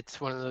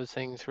one of those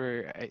things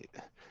where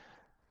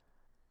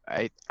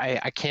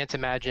I can't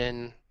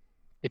imagine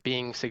it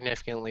being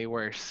significantly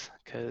worse,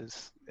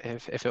 because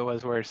if it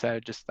was worse, I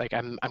would just like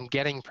I'm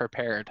getting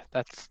prepared.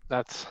 That's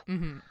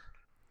Mm-hmm.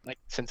 like,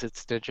 since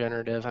it's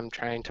degenerative, I'm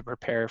trying to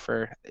prepare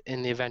for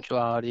in the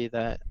eventuality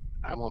that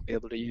I won't be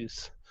able to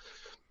use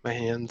my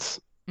hands.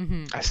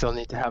 Mm-hmm. I still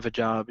need to have a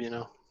job, you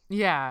know.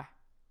 Yeah.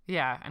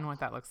 Yeah. And what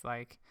that looks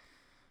like.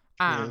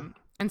 Yeah.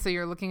 And so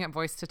you're looking at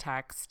voice to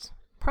text,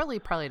 partly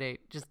to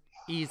just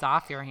ease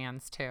off your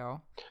hands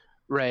too.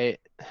 Right.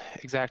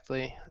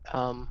 Exactly.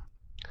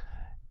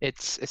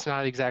 It's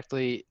not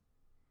exactly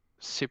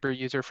super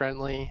user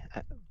friendly,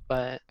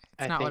 but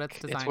It's I not what it's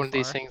think it's one designed of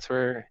these for. things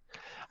where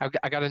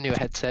I got a new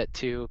headset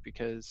too,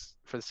 because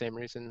for the same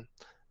reason,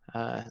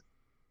 uh,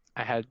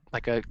 I had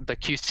like the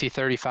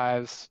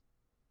QC35s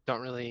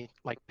don't really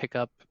like pick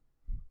up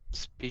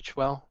speech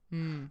well,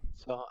 Mm,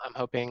 so I'm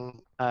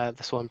hoping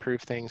this will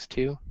improve things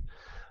too.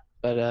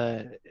 But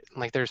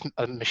like there's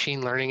a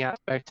machine learning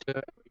aspect to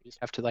it. You just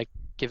have to like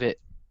give it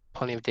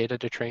plenty of data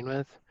to train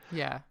with.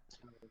 yeah.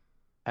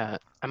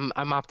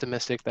 I'm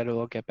optimistic that it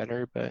will get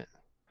better, but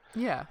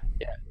Yeah.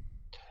 yeah,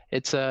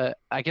 it's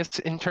I guess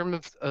in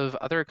terms of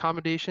other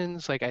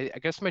accommodations, like I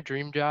guess my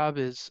dream job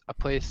is a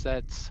place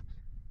that's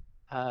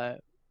uh,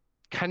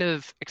 kind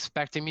of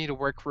expecting me to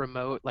work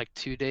remote like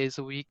 2 days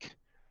a week,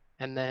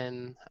 and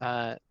then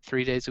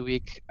 3 days a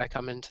week I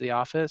come into the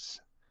office.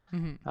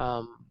 Hmm.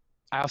 Um,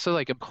 I also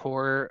like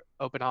abhor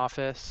open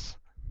office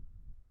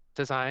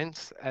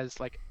designs, as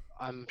like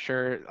I'm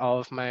sure all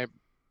of my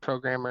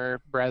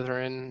programmer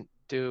brethren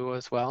do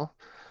as well.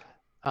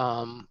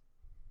 Um,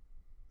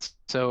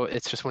 so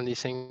it's just one of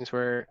these things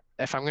where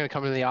if I'm going to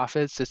come into the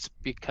office, it's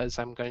because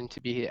I'm going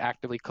to be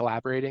actively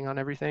collaborating on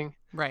everything.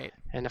 Right.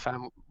 And if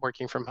I'm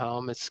working from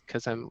home, it's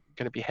because I'm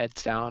going to be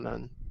heads down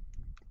on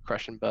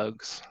crushing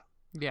bugs.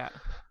 Yeah.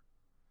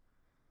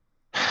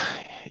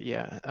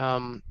 Yeah.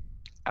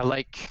 I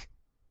like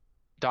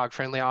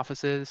dog-friendly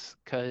offices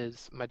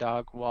because my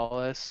dog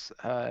Wallace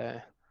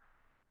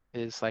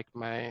is like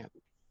my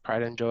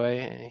pride and joy,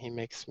 and he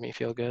makes me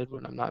feel good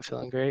when I'm not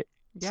feeling great.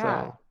 Yeah.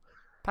 So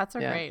Pets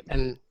are yeah, great.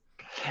 and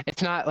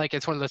it's not like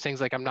it's one of those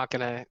things like I'm not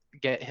gonna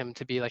get him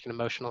to be like an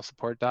emotional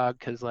support dog,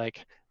 because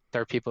like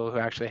there are people who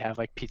actually have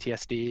like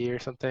PTSD or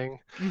something,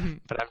 Hmm.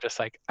 but I'm just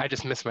like I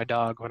just miss my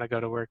dog when I go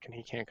to work and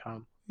he can't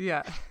come.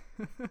 Yeah.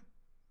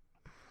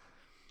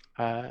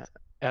 Uh,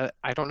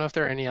 I don't know if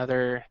there are any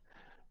other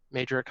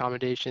major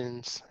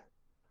accommodations.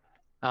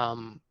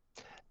 Um,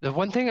 the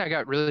one thing I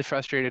got really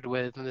frustrated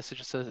with, and this is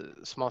just a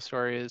small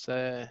story, is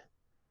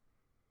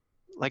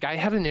like I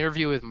had an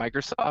interview with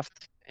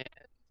Microsoft, and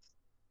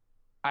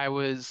I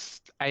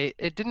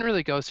it didn't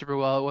really go super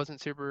well. It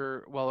wasn't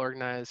super well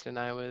organized, and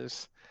I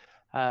was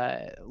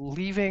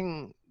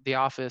leaving the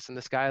office, and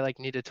this guy like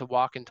needed to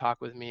walk and talk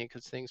with me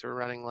because things were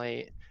running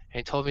late, and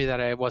he told me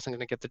that I wasn't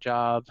going to get the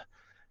job,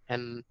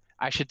 and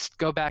I should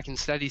go back and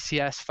study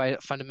CS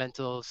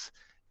fundamentals.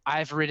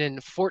 I've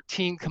written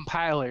 14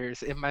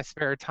 compilers in my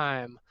spare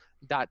time.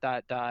 Dot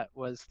dot dot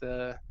was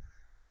the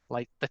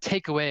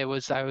takeaway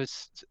was I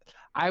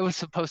was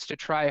supposed to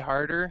try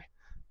harder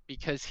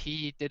because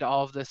he did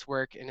all of this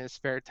work in his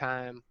spare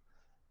time,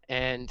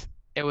 and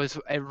it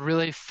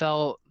really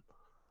felt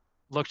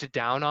looked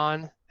down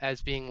on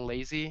as being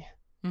lazy.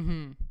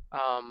 Hmm.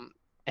 um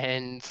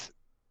and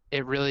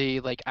it really,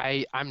 like,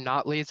 I'm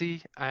not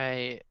lazy.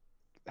 I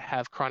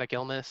have chronic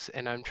illness,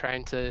 and I'm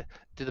trying to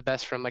do the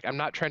best from, like, I'm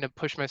not trying to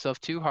push myself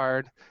too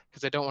hard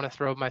because I don't want to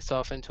throw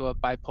myself into a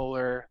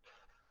bipolar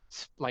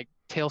like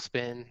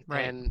tailspin,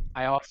 Right. and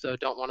I also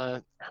don't want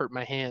to hurt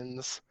my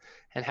hands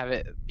and have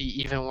it be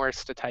even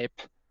worse to type.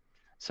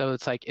 So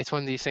it's like it's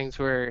one of these things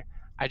where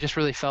I just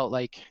really felt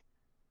like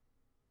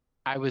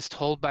I was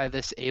told by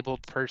this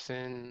abled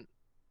person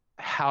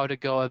how to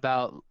go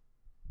about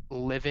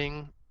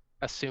living,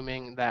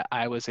 assuming that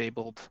I was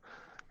abled.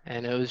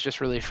 And it was just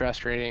really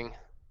frustrating.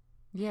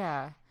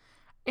 Yeah.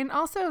 And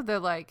also the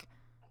like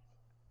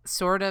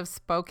sort of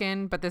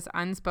spoken, but this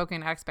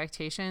unspoken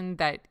expectation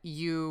that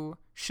you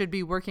should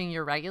be working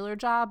your regular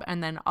job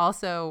and then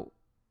also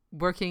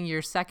working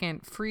your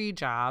second free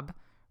job,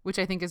 which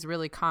I think is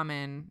really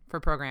common for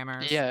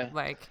programmers. Yeah,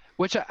 Like,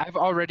 which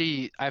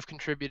I've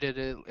contributed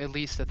at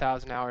least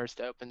 1,000 hours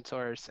to open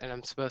source, and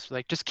I'm supposed to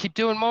like just keep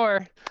doing more.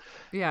 And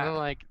yeah, I'm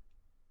like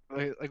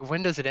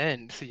when does it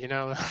end? You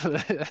know,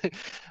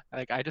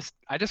 like I just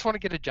want to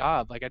get a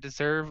job. Like I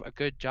deserve a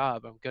good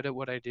job. I'm good at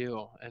what I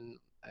do, and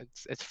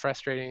it's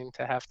frustrating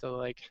to have to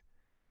like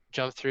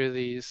jump through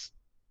these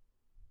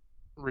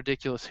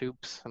ridiculous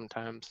hoops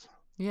sometimes.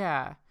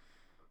 yeah,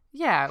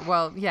 yeah.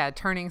 Well, yeah,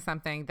 turning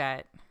something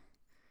that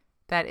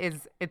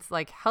is, it's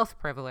like health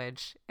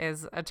privilege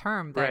is a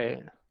term that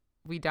Right.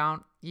 we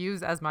don't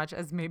use as much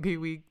as maybe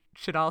we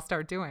should all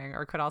start doing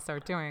or could all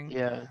start doing,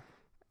 Yeah.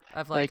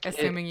 of like Like it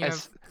assuming you have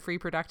as free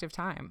productive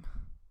time.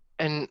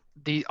 and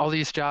the all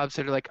these jobs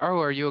that are like, oh,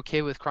 are you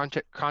okay with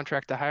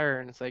contract to hire?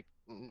 And it's like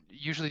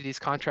usually these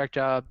contract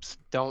jobs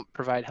don't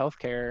provide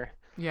healthcare,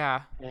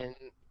 Yeah. and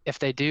if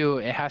they do,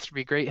 it has to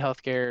be great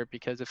healthcare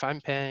because if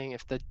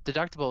the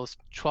deductible is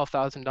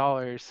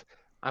 $12,000,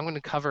 I'm going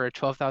to cover a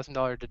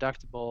 $12,000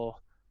 deductible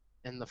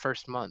in the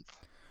first month.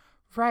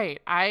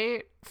 Right.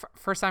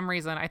 For some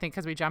reason, I think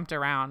because we jumped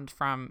around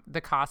from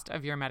the cost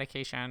of your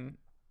medication,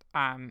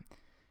 um,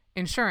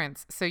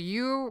 insurance. So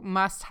you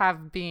must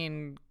have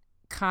been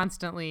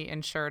constantly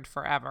insured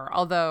forever.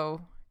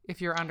 Although,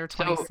 if you're under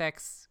So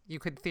 26, you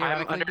could I'm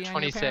theoretically under be on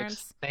your 26.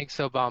 parents. Thanks,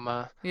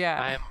 Obama. Yeah.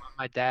 I'm on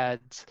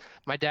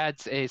my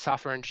dad's a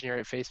software engineer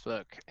at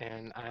Facebook,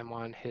 and I'm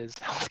on his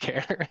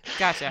healthcare.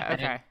 Gotcha.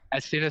 And Okay.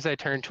 as soon as I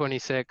turn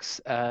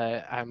 26,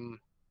 I'm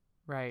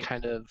Right.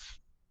 kind of,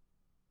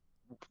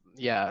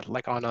 yeah,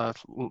 like on a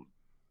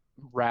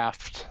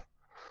raft,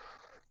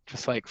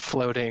 just like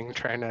floating,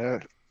 trying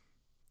to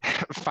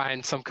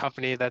find some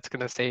company that's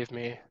gonna save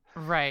me.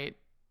 Right.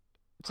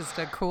 Just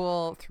a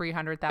cool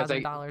Because I,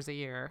 $300,000 a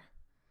year.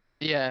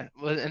 yeah,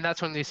 well, and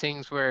that's one of these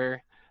things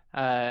where,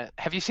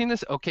 have you seen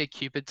this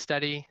OkCupid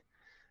study?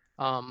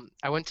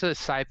 I went to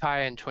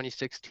SciPy in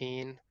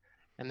 2016,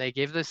 and they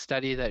gave this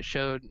study that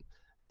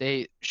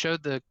they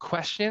showed the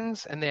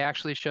questions, and they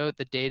actually showed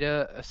the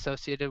data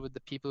associated with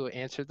the people who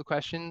answered the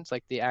questions,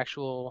 like the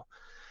actual,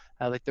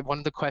 one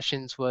of the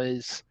questions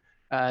was,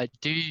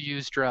 do you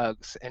use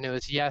drugs? And it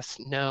was yes,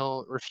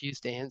 no, refuse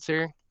to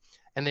answer.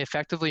 And they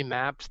effectively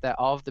mapped that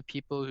all of the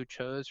people who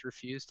chose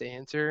refuse to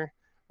answer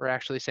were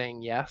actually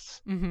saying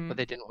yes, Mm-hmm. but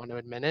they didn't want to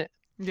admit it.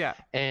 Yeah.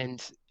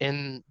 And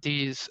in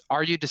these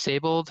are you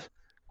disabled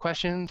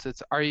questions,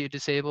 it's are you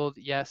disabled?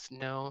 Yes,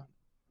 no,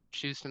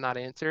 choose to not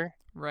answer.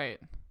 Right.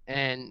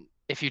 And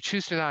if you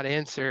choose to not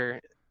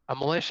answer, a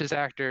malicious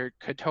actor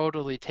could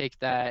totally take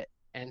that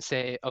and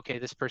say, okay,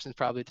 this person's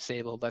probably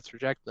disabled, let's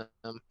reject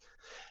them.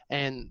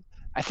 And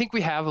I think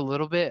we have a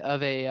little bit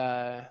of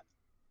a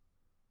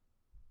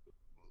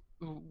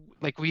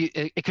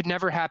it could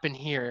never happen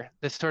here.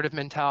 This sort of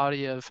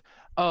mentality of,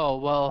 oh,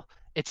 well,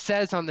 it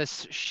says on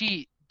this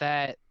sheet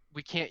that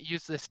we can't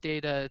use this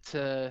data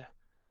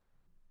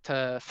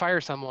to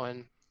fire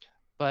someone,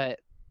 but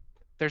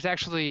there's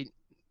actually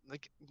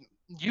like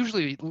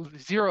usually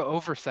zero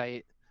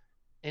oversight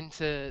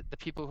into the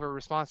people who are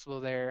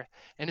responsible there.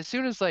 And as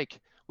soon as like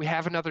we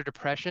have another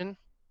depression,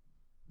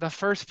 the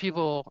first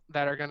people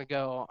that are going to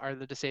go are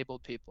the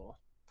disabled people.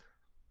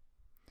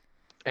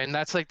 And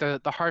that's like the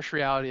harsh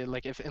reality.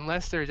 Like if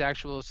unless there's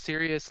actual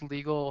serious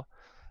legal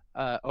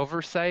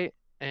oversight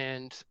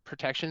and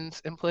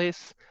protections in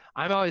place,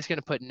 I'm always going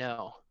to put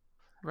no,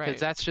 because Right.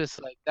 that's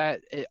just like that.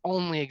 It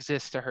only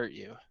exists to hurt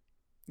you.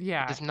 It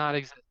Yeah. does not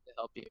exist to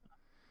help you.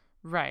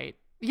 Right.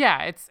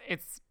 Yeah,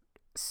 it's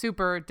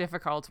super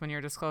difficult when you're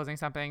disclosing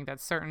something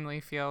that certainly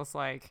feels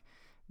like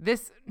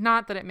this,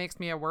 not that it makes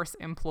me a worse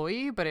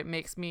employee, but it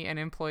makes me an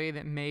employee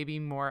that may be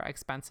more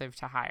expensive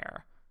to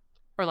hire,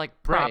 or like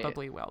Right.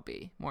 probably will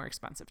be more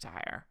expensive to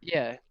hire,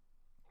 Yeah.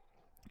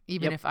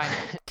 even Yep. if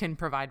I can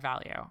provide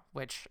value,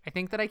 which I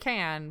think that I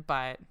can,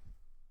 but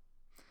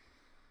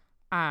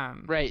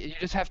Right. You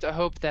just have to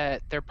hope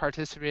that they're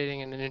participating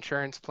in an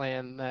insurance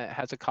plan that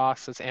has a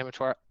cost that's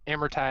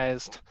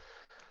amortized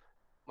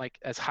like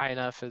as high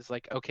enough as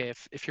like, okay,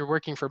 if you're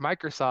working for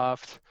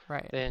Microsoft,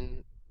 right.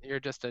 then you're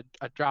just a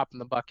drop in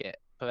the bucket.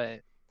 But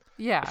if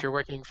Yeah. you're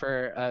working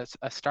for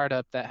a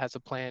startup that has a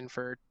plan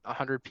for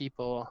 100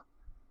 people,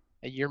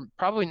 you're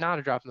probably not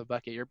a drop in the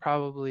bucket. You're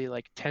probably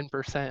like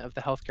 10% of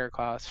the healthcare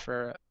costs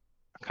for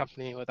a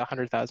company with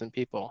 100,000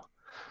 people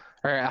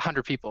or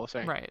 100 people,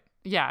 sorry. Right.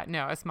 Yeah,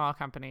 no, a small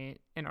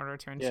company in order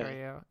to insure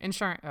Yeah. you.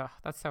 Insurance, oh,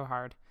 that's so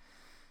hard.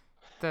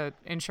 The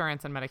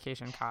insurance and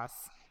medication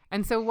costs.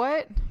 And so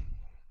we're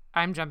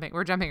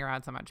jumping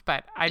around so much,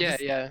 but I Yeah,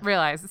 just yeah.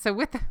 realized, so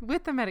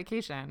with the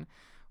medication,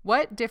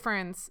 What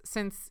difference,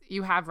 since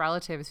you have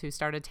relatives who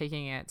started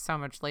taking it so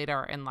much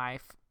later in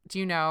life, do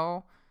you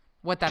know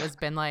what that has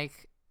been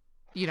like?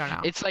 You don't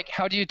know. It's like,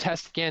 how do you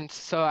test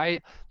against?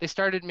 They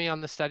started me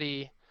on the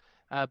study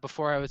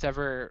before I was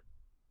ever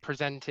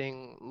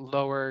presenting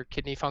lower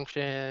kidney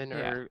function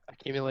Yeah. or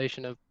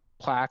accumulation of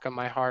plaque on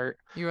my heart,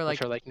 You were which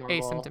like are like normal.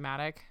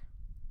 asymptomatic.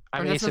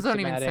 I'm Or those aren't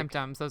even asymptomatic.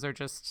 symptoms. Those are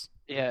just,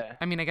 Yeah.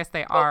 I mean, I guess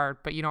they Well, are,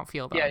 but you don't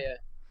feel yeah, them. yeah.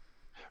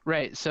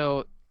 Right.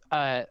 So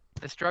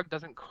this drug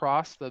doesn't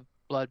cross the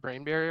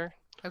blood-brain barrier.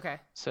 Okay.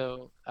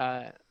 So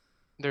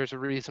there's a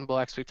reasonable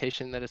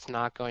expectation that it's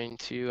not going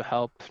to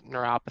help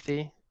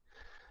neuropathy.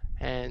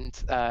 And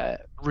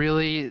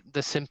really,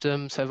 the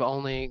symptoms have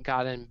only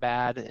gotten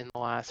bad in the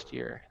last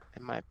year,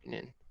 in my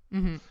opinion.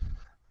 Mm-hmm.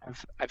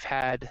 I've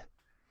had,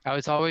 I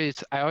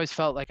always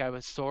felt like I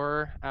was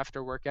sore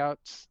after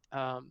workouts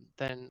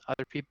than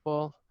other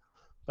people,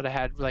 but I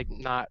had like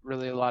not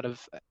really a lot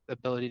of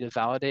ability to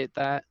validate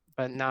that.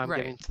 But now I'm Right.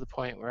 getting to the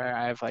point where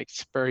I have like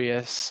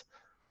spurious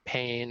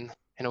pain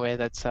in a way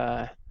that's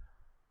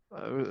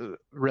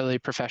really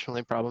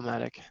professionally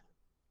problematic.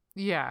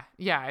 Yeah.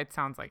 Yeah. It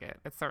sounds like it.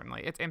 It's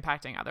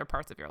impacting other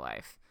parts of your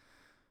life.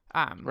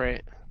 Um,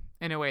 Right.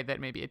 in a way that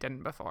maybe it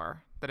didn't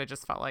before, that it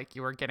just felt like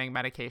you were getting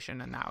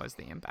medication and that was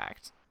the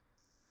impact.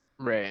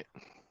 Right.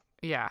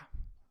 Yeah.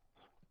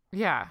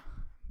 Yeah.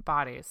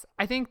 Bodies.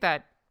 I think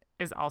that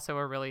is also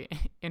a really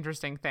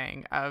interesting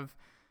thing of,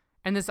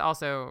 and this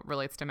also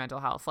relates to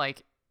mental health.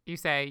 Like you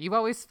say, you've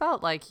always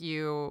felt like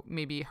you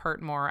maybe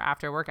hurt more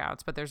after workouts,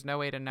 but there's no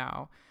way to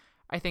know.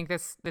 I think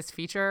this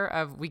feature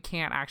of we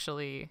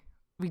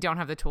don't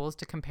have the tools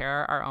to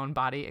compare our own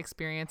body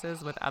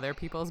experiences with other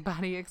people's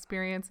body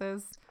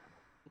experiences.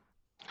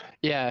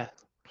 Yeah.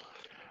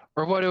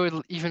 Or what it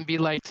would even be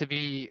like to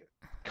be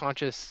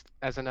conscious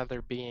as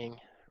another being,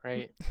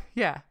 right?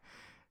 Yeah.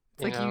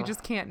 It's You like you know,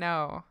 just can't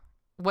know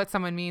what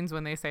someone means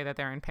when they say that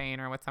they're in pain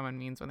or what someone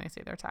means when they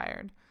say they're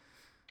tired.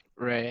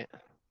 right.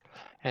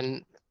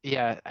 And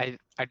yeah, I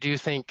do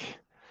think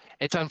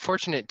it's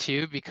unfortunate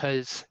too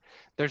because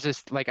there's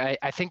this like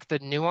I think the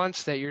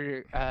nuance that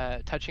you're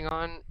touching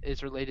on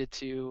is related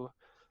to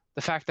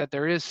the fact that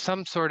there is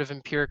some sort of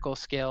empirical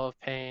scale of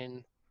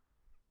pain,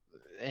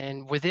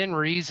 and within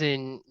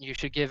reason you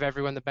should give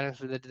everyone the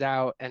benefit of the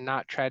doubt and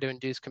not try to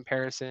induce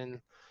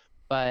comparison.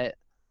 But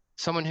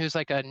someone who's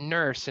like a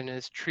nurse and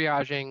is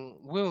triaging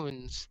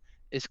wounds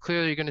is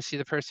clearly going to see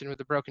the person with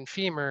a broken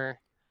femur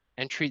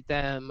and treat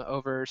them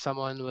over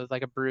someone with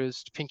like a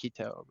bruised pinky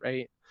toe,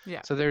 right?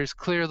 Yeah. So there's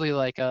clearly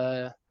like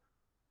an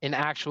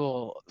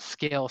actual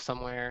scale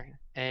somewhere,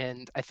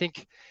 and I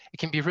think it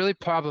can be really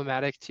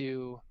problematic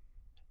to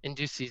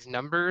induce these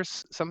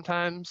numbers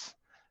sometimes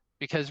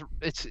because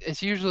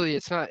it's usually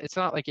it's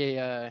not like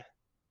a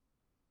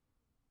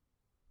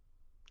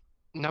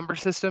number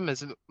system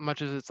as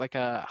much as it's like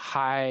a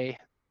high,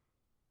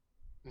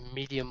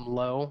 medium,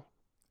 low.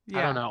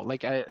 I don't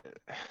Yeah. know.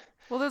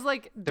 Well, there's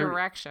like there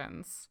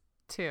directions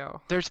too.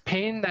 there's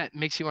pain that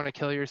makes you want to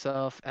kill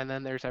yourself, and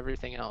then there's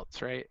everything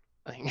else, right?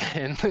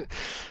 And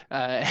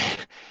uh,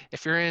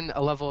 if you're in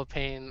a level of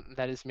pain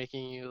that is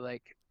making you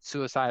like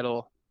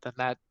suicidal, then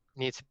that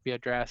needs to be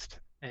addressed,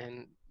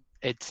 and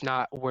it's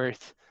not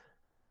worth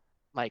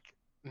like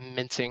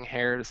mincing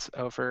hairs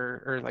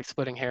over or like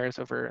splitting hairs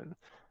over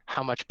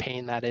how much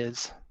pain that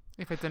is.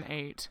 If it's an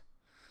 8.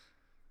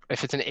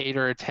 If it's an 8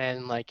 or a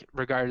 10, like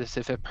regardless,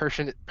 if a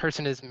person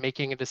is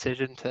making a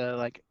decision to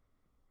like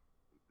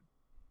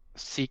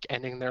seek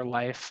ending their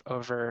life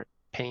over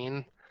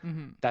pain,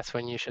 Mm-hmm. that's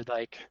when you should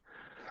like,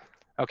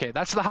 okay,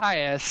 that's the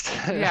highest.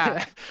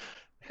 Yeah.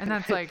 And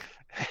that's like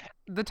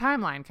the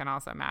timeline can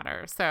also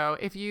matter. So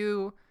if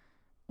you,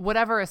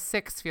 whatever a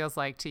 6 feels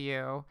like to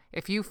you,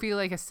 if you feel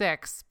like a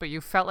 6, but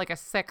you felt like a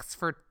 6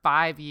 for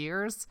 5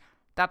 years,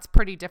 that's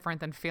pretty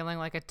different than feeling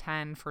like a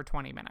 10 for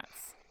 20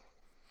 minutes.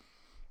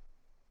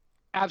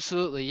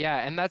 Absolutely, yeah.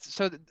 And that's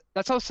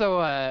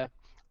also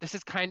this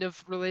is kind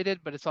of related,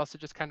 but it's also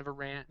just kind of a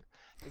rant.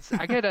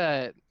 I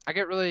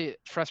get really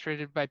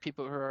frustrated by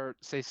people who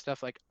say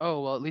stuff like,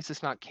 "Oh, well, at least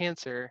it's not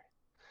cancer."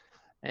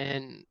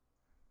 And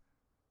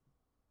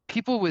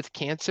people with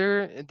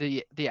cancer,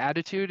 the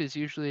attitude is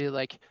usually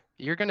like,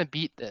 "You're gonna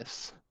beat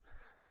this."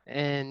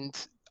 And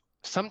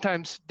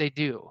sometimes they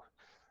do.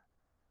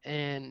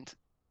 And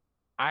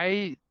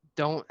I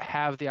don't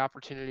have the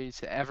opportunity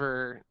to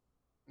ever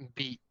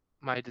beat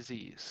my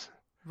disease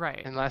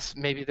Right. unless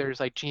maybe there's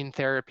like gene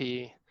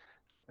therapy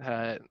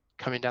uh,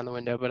 coming down the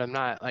window, but I'm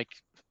not like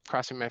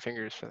crossing my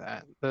fingers for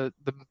that. The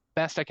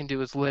best I can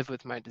do is live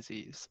with my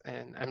disease,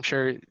 and I'm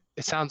sure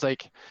it sounds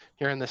like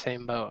you're in the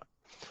same boat.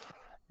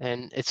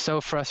 And it's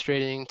so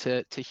frustrating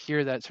to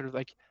hear that sort of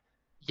like,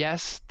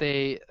 yes,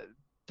 the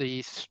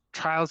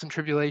trials and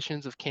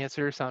tribulations of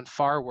cancer sound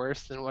far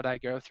worse than what I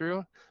go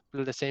through, but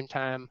at the same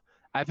time,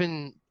 I've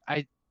been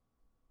I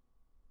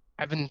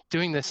I've been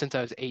doing this since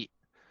I was 8,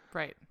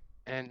 Right.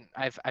 and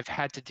I've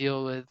had to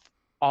deal with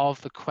all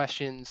of the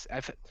questions.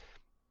 I've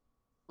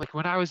like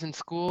when I was in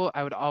school,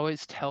 I would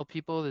always tell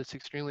people this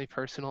extremely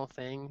personal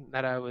thing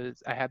that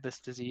I had this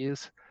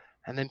disease,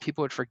 and then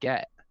people would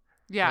forget.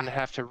 Yeah. and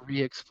have to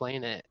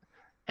re-explain it.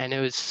 And it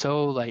was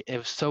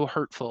so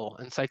hurtful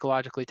and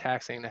psychologically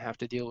taxing to have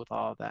to deal with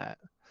all of that.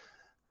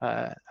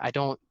 I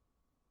don't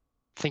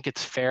think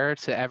it's fair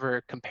to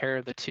ever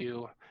compare the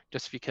two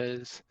just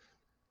because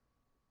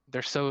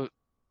they're so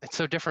it's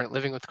so different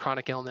living with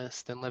chronic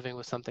illness than living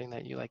with something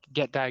that you like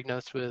get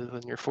diagnosed with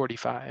when you're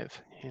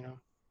 45, you know.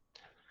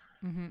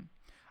 Mm-hmm.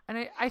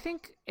 And I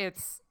think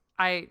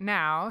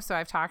so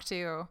I've talked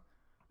to,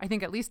 I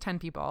think at least 10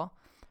 people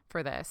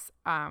for this.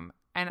 And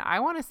I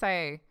want to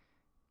say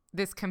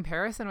this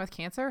comparison with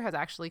cancer has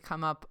actually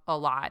come up a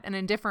lot and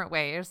in different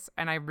ways.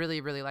 And I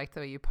really, really like the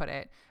way you put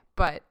it.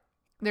 But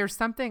there's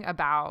something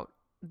about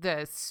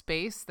the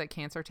space that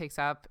cancer takes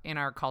up in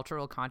our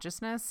cultural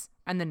consciousness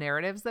and the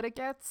narratives that it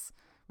gets,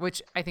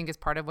 which I think is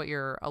part of what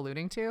you're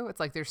alluding to. It's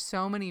like there's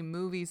so many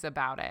movies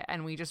about it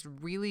and we just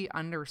really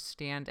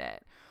understand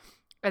it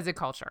as a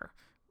culture.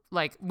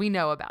 Like we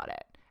know about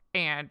it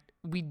and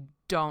we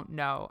don't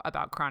know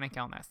about chronic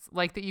illness.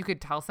 Like that you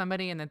could tell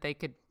somebody and that they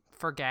could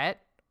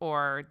forget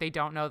or they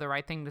don't know the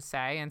right thing to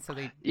say and so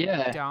they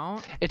Yeah.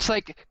 don't. It's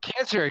like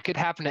cancer, it could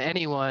happen to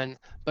anyone,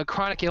 but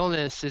chronic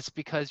illness is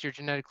because you're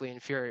genetically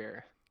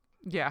inferior.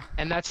 Yeah.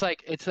 And that's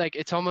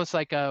it's almost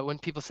like when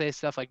people say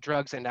stuff like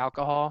drugs and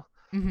alcohol,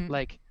 Mm-hmm.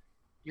 like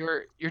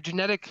your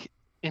genetic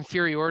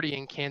inferiority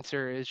in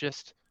cancer is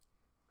just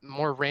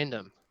more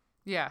random.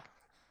 Yeah.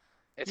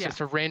 It's Yeah.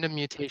 just a random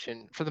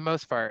mutation for the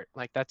most part.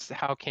 Like that's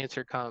how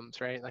cancer comes,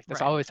 right? Like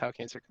that's Right. always how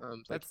cancer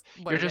comes. Like That's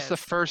what you're it just the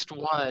is. first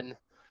one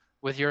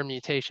with your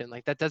mutation.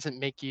 Like that doesn't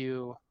make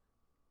you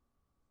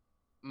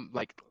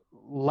like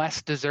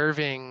less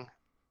deserving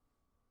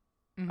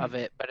Mm-hmm. of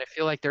it, but I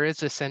feel like there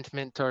is a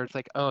sentiment towards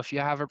like, oh, if you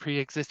have a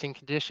pre-existing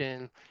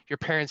condition, your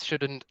parents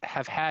shouldn't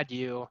have had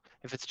you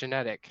if it's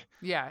genetic.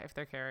 Yeah. If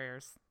they're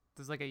carriers,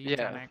 there's like a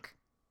Yeah.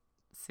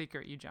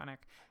 secret eugenic.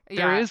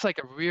 There Yeah. is like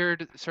a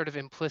weird sort of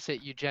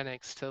implicit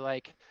eugenics to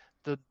like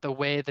the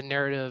way the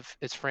narrative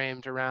is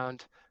framed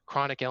around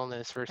chronic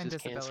illness And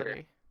versus cancer.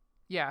 disability.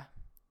 Yeah.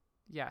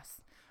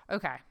 Yes.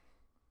 Okay.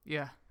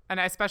 Yeah. And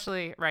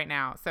especially right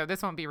now. So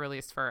this won't be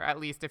released for at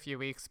least a few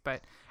weeks,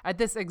 but at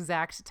this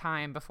exact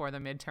time before the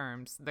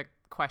midterms, the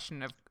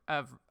question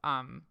of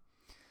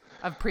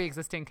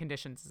pre-existing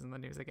conditions is in the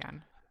news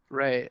again.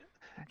 Right.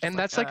 I'm just And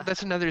like, ugh.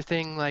 that's another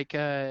thing like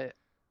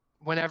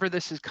whenever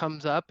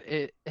comes up,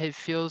 it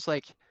feels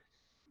like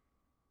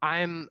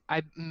I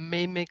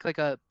may make like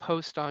a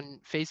post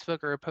on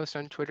Facebook or a post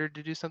on Twitter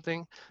to do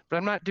something, but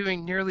I'm not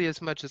doing nearly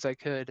as much as I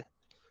could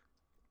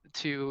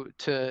to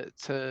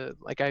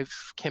like I've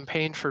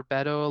campaigned for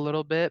Beto a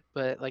little bit,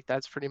 but like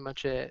that's pretty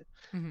much it.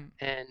 Mm-hmm.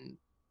 And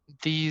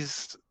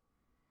these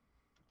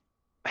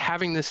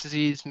having this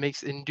disease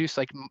makes induce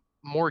like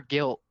more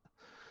guilt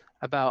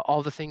about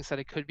all the things that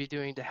I could be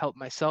doing to help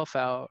myself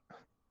out,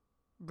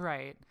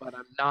 Right. but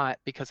I'm not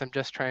because I'm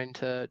just trying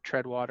to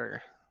tread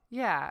water.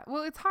 Yeah.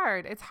 Well, it's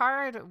hard. It's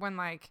hard when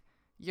like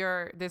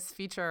this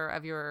feature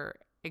of your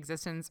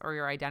existence or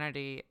your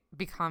identity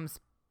becomes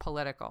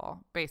political,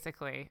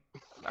 basically.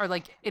 Or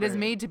like it is Right.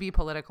 made to be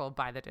political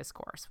by the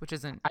discourse, which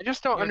isn't I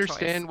just don't your choice.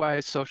 understand why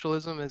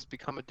socialism has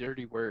become a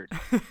dirty word.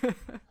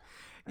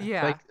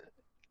 Yeah. Like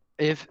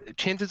if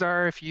chances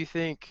are if you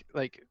think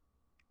like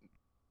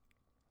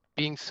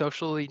being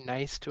socially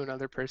nice to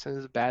another person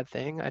is a bad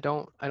thing, I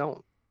don't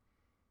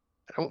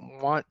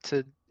want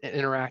to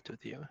interact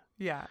with you.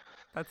 Yeah.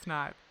 It's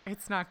not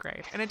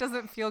great. And it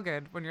doesn't feel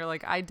good when you're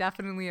like, I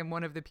definitely am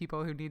one of the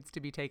people who needs to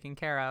be taken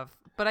care of,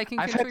 but I can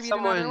I've had contribute in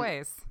other someone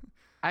ways.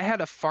 I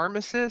had a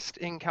pharmacist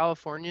in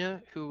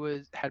California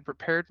who had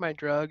prepared my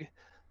drug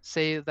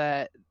say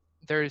that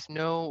there is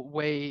no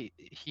way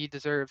he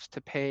deserves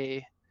to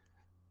pay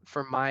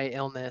for my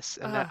illness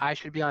and that Ugh. I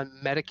should be on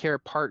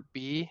Medicare Part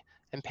B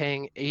and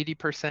paying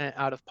 80%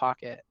 out of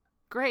pocket.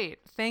 Great.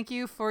 Thank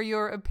you for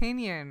your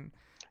opinion,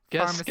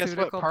 Guess what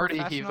pharmaceutical party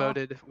he professional.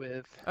 voted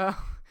with,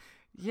 Oh,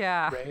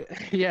 yeah.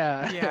 right?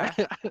 Yeah.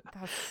 Yeah.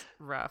 That's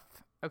rough.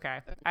 Okay.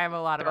 I have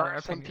a lot of There other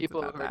are some opinions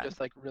people about who are that. just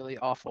like really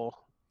awful.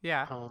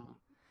 Yeah.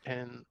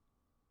 And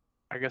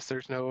I guess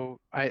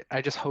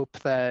I just hope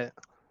that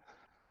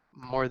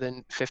more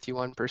than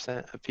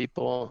 51% of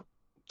people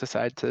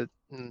decide to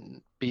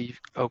be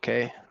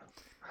okay.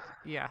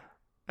 Yeah.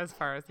 As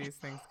far as these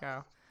things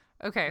go.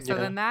 Okay. So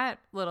Yeah. then that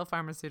little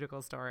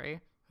pharmaceutical story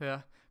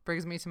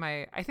brings me to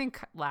my, I think,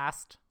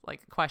 last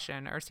like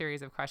question or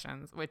series of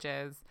questions, which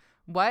is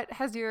what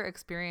has your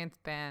experience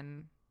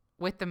been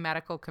with the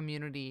medical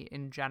community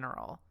in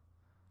general?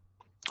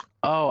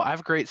 Oh, I have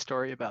a great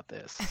story about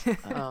this.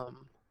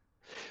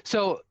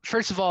 So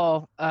first of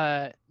all,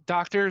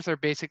 doctors are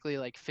basically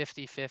like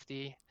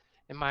 50-50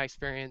 in my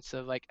experience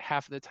of like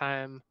half of the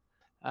time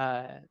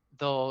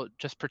they'll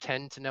just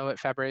pretend to know what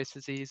Fabry's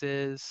disease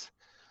is.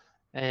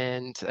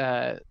 And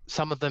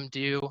some of them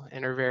do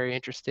and are very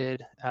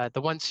interested.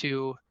 The ones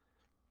who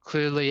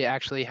clearly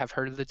actually have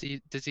heard of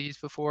the disease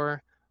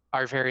before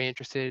are very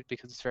interested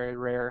because it's very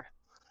rare.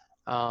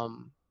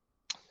 Um,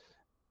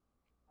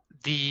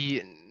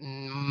 the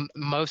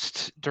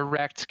most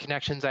direct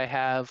connections I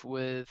have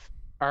with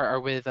are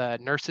with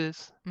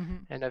nurses, Mm-hmm.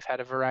 and I've had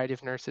a variety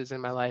of nurses in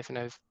my life, and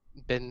I've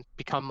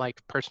become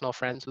like personal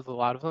friends with a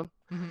lot of them.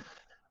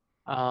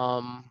 Mm-hmm.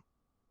 Um,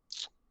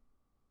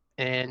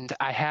 and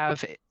I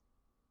have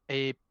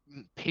a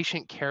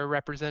patient care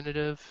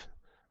representative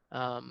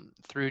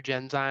through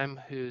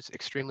Genzyme who's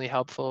extremely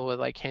helpful with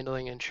like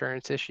handling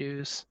insurance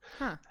issues.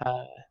 Huh.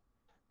 Uh,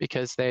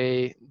 because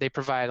they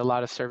provide a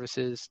lot of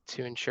services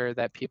to ensure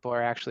that people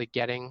are actually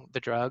getting the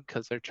drug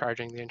because they're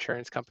charging the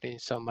insurance company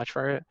so much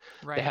for it.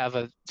 They Right. have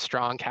a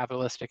strong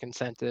capitalistic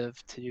incentive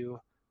to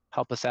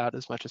help us out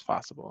as much as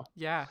possible.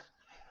 Yeah.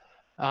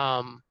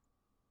 Um,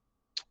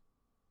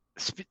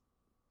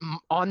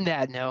 on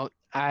that note,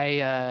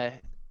 I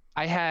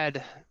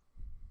had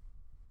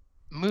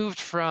moved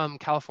from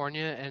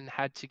California and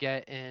had to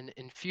get an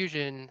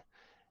infusion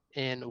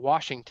in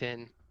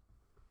Washington.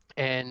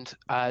 And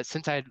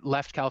since I'd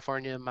left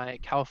California, my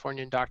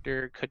Californian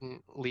doctor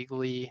couldn't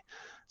legally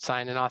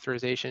sign an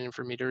authorization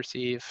for me to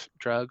receive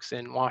drugs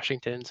in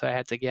Washington. So I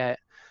had to get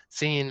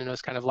seen, and it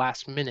was kind of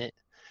last minute.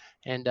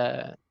 And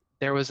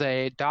there was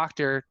a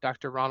doctor,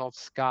 Dr. Ronald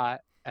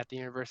Scott, at the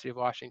University of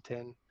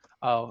Washington,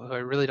 who I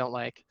really don't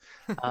like,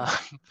 um,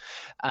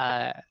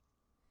 uh,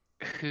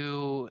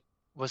 who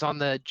was on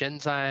the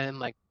Genzyme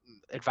like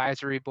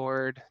advisory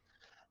board,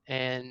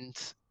 and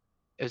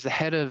it was the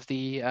head of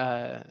the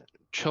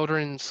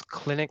children's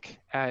clinic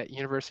at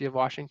University of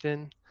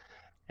Washington,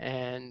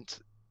 and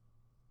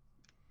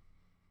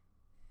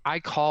I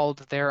called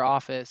their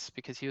office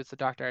because he was the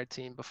doctor I'd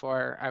seen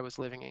before I was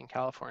living in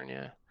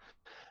California,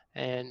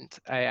 and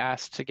I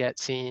asked to get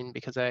seen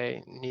because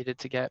I needed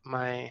to get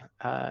my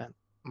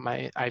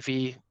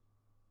IV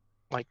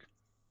like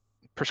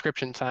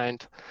prescription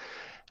signed,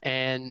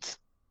 and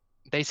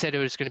they said it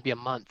was going to be a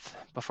month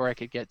before I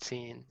could get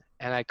seen.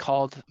 And I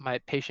called my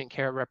patient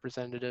care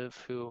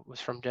representative who was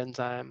from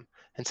Genzyme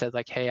and said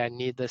like, hey, I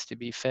need this to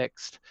be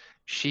fixed.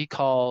 She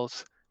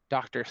calls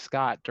Dr.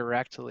 Scott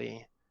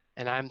directly,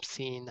 and I'm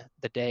seen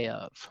the day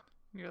of.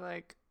 You're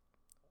like,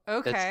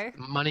 That's okay.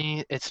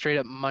 money, it's straight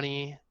up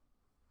money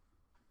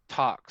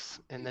talks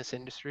in this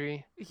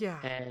industry. Yeah.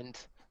 And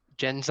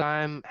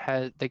Genzyme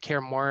they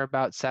care more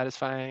about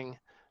satisfying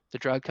the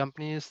drug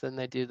companies than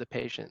they do the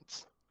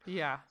patients.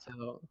 Yeah.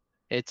 So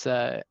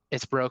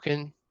it's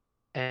broken,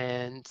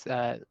 and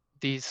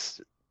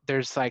these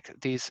there's like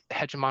these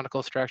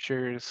hegemonical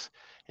structures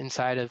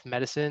inside of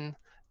medicine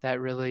that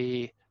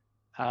really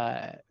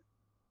uh,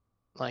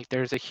 like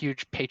there's a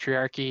huge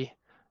patriarchy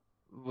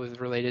with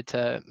related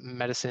to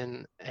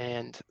medicine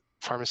and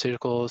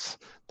pharmaceuticals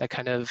that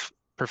kind of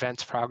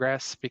prevents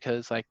progress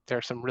because like there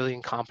are some really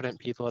incompetent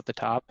people at the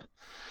top.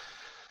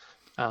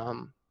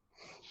 Um,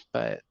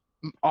 but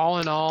all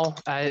in all,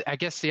 I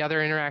guess the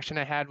other interaction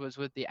I had was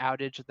with the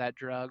outage of that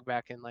drug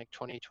back in like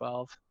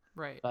 2012.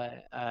 Right.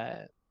 But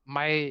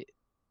my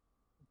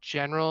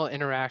general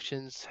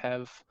interactions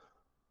have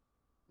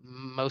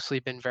mostly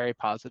been very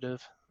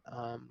positive.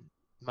 Um,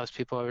 most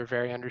people are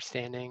very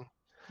understanding.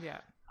 Yeah.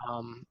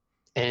 Um,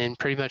 and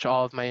pretty much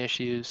all of my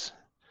issues,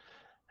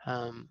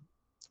 um,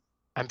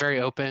 I'm very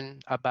open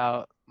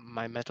about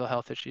my mental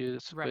health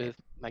issues Right. with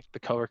like the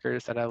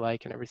coworkers that I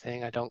like and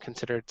everything. I don't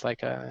consider it's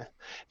like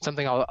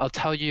something I'll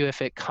tell you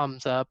if it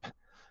comes up, but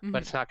Mm-hmm.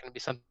 it's not going to be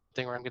something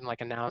where I'm going to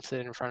like announce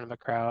it in front of a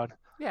crowd.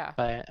 Yeah.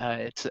 But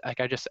it's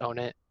like I just own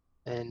it,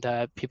 and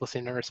people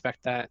seem to respect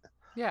that.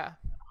 Yeah.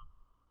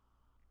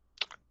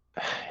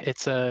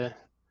 It's a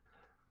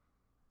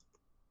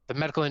The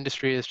medical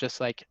industry is just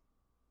like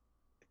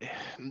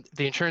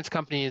the insurance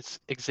companies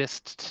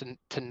exist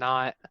to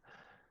not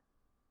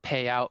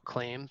pay out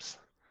claims,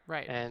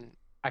 Right. and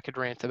I could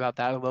rant about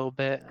that a little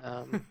bit.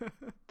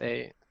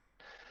 They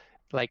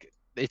like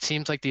it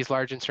seems like these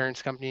large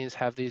insurance companies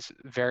have these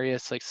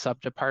various like sub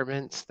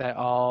departments that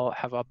all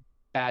have a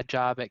bad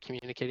job at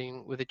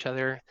communicating with each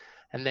other,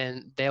 and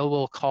then they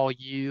will call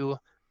you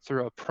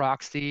through a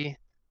proxy.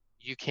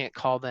 You can't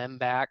call them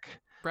back.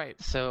 Right.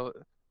 So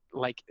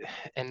like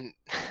and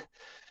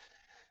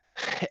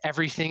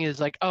everything is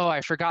like, oh, I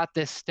forgot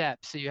this step,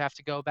 so you have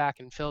to go back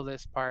and fill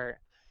this part.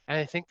 And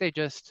I think they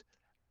just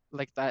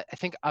like that. I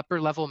think upper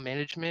level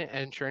management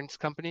at insurance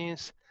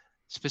companies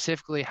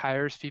specifically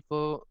hires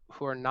people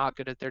who are not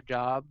good at their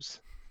jobs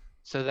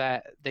so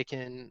that they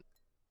can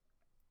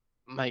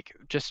like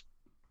just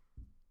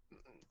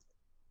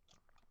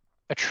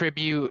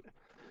attribute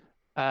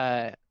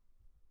uh,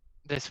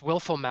 this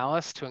willful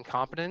malice to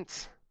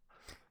incompetence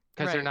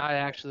because they're Right. not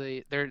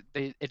actually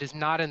it is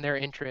not in their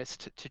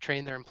interest to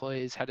train their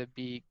employees how to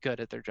be good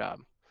at their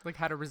job. Like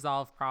how to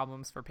resolve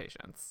problems for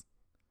patients.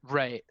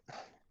 Right.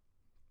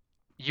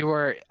 You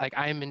are like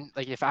I'm in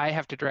like if I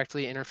have to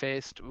directly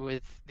interface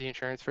with the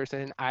insurance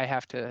person, I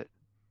have to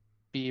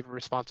be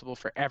responsible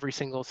for every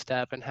single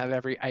step and have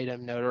every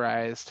item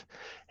notarized.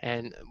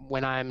 And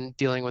when I'm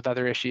dealing with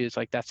other issues,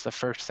 like that's the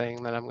first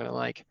thing that I'm gonna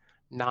like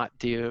not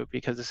do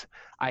because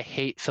I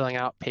hate filling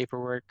out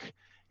paperwork.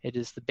 It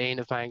is the bane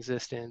of my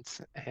existence,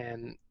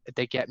 and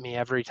they get me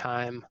every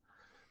time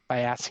by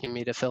asking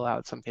me to fill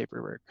out some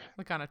paperwork.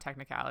 Like on a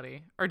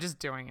technicality or just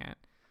doing it.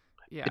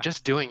 Yeah.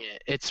 just doing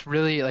it. It's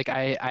really like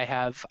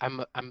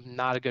I'm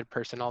not a good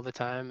person all the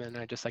time, and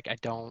I just like I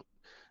don't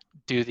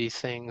do these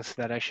things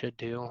that I should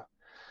do.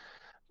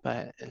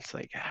 But it's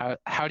like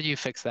how do you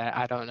fix that?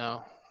 I don't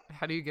know.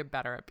 How do you get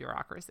better at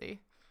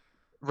bureaucracy?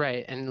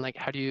 Right. And like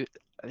how do you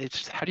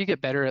get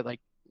better at like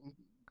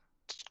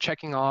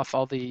checking off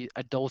all the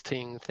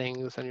adulting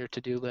things on your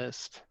to-do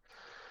list?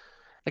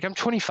 Like I'm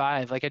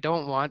 25, like I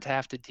don't want to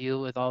have to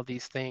deal with all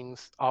these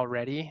things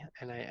already,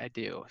 and I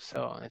do.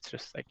 So it's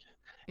just like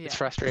it's Yeah.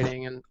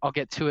 frustrating, and I'll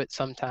get to it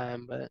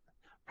sometime, but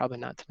probably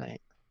not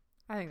tonight.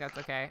 I think that's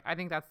okay. I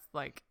think that's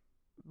like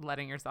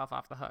letting yourself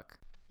off the hook.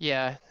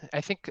 Yeah, I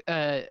think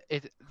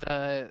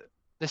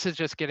this is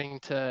just getting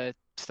to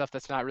stuff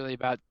that's not really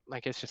about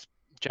like it's just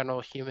general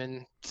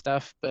human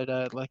stuff, but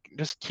like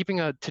just keeping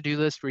a to-do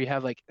list where you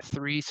have like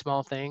three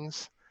small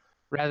things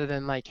rather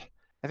than like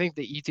I think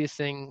the easiest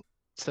thing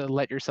to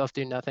let yourself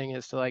do nothing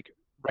is to like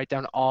write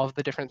down all of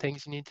the different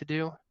things you need to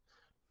do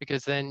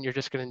because then you're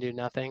just going to do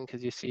nothing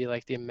because you see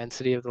like the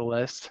immensity of the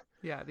list,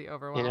 Yeah, the you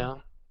overwhelm.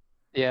 know?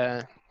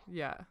 Yeah,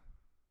 Yeah.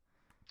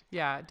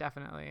 Yeah,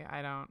 definitely. I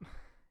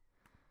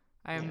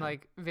am yeah.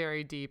 like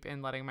very deep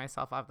in letting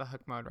myself off the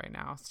hook mode right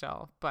now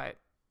still, but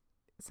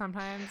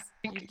sometimes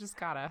I you think just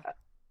gotta.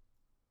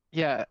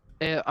 yeah,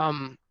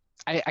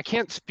 I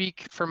can't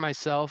speak for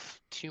myself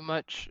too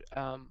much,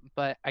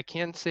 but I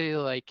can say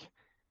like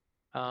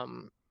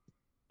um,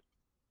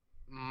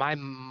 my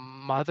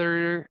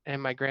mother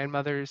and my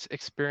grandmother's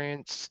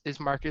experience is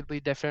markedly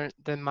different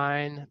than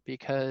mine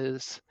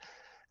because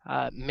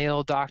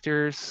male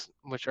doctors,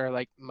 which are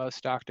like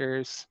most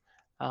doctors,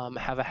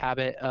 have a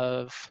habit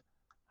of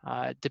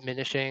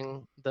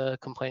diminishing the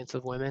complaints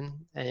of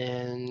women,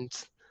 and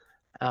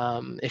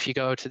if you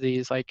go to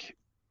these like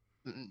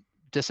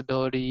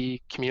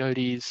disability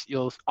communities,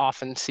 you'll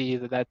often see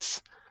that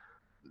that's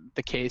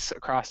the case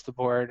across the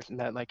board. And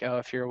that like, oh,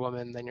 if you're a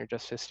woman, then you're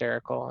just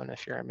hysterical, and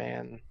if you're a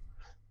man,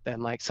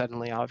 then like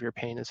suddenly all of your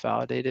pain is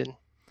validated.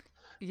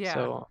 Yeah.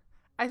 So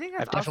I think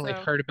that's I've definitely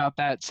also, heard about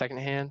that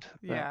secondhand.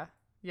 But yeah.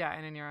 Yeah,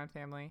 and in your own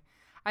family.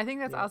 I think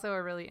that's yeah, also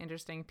a really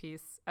interesting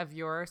piece of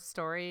your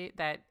story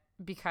that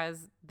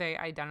because they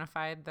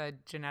identified the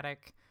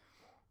genetic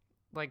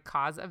like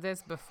cause of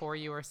this before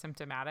you were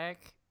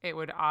symptomatic, it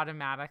would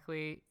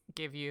automatically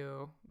give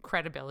you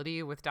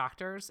credibility with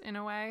doctors in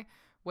a way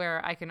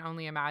where I can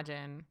only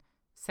imagine,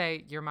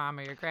 say, your mom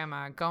or your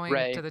grandma going to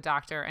right. the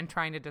doctor and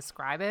trying to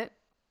describe it.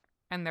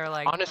 And they're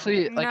like,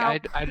 Honestly,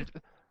 like nope.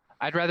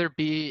 I'd rather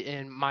be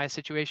in my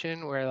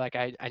situation where like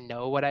I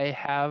know what I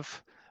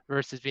have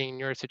versus being in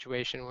your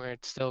situation where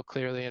it's still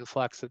clearly in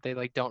flux that they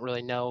like don't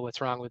really know what's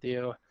wrong with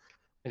you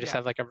and just Yeah.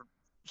 have like a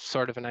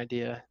sort of an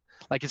idea.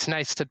 Like it's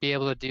nice to be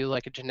able to do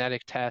like a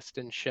genetic test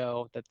and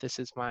show that this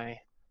is my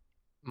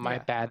Yeah.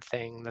 bad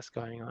thing that's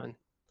going on.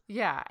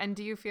 Yeah. And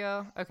do you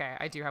feel, okay,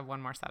 I do have one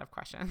more set of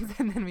questions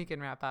and then we can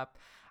wrap up.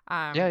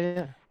 Yeah, Um,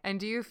 yeah. and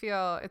do you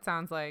feel, it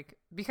sounds like,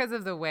 because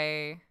of the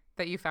way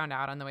that you found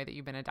out and the way that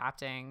you've been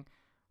adapting,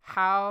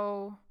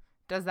 how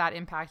does that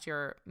impact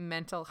your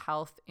mental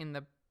health in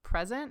the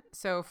present?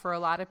 So for a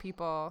lot of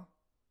people,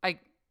 like,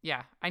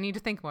 yeah, I need to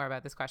think more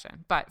about this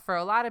question. But for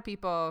a lot of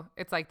people,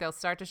 it's like they'll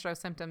start to show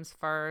symptoms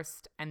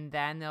first and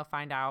then they'll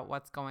find out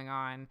what's going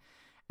on.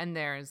 And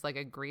there's like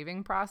a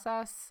grieving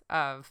process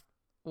of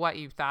what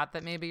you thought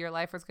that maybe your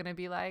life was going to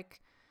be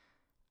like.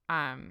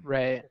 Um,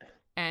 Right.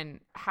 and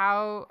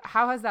how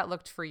has that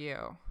looked for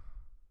you?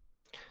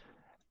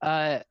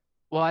 Uh,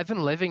 well, I've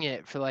been living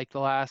it for like the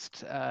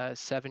last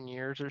 7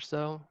 years or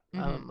so.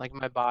 Mm-hmm. Like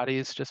my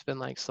body's just been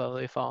like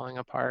slowly falling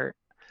apart,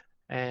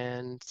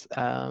 and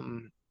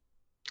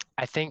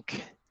I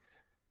think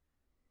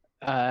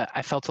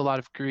I felt a lot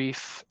of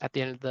grief at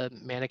the end of the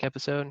manic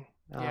episode.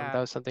 That Yeah.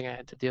 was something I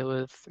had to deal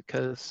with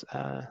because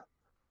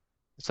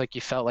it's like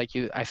you felt like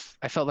I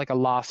felt like I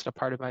lost a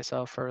part of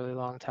myself for a really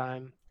long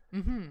time,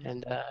 Mm-hmm.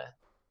 and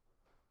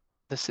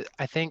this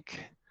I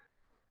think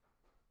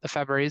the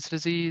Fabry's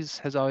disease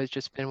has always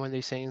just been one of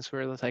these things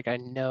where it's like I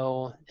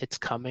know it's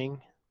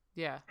coming,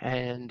 Yeah.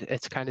 and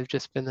it's kind of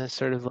just been this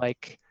sort of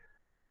like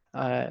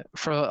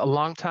for a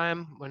long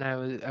time when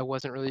I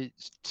wasn't really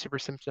super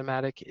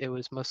symptomatic, it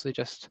was mostly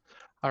just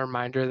a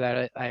reminder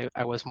that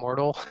I was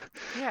mortal.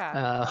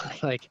 Yeah.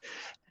 Like,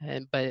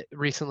 but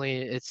recently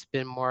it's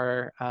been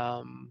more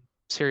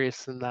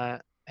serious than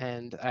that,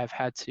 and I've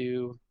had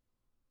to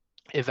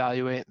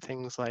evaluate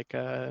things like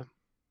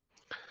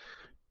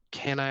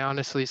can I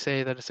honestly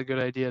say that it's a good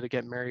idea to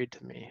get married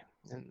to me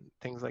and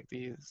things like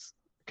these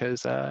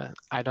because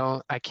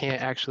I can't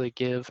actually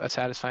give a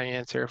satisfying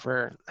answer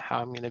for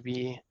how I'm going to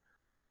be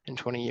in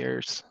 20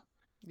 years.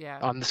 Yeah.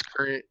 On this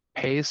current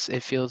pace,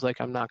 it feels like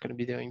I'm not going to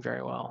be doing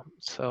very well.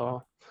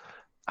 So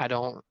I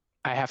don't,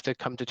 I have to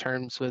come to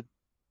terms with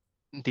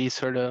these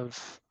sort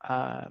of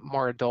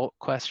more adult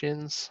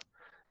questions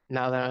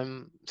now that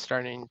I'm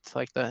starting to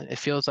like it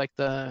feels like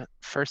the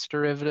first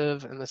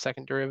derivative and the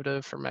second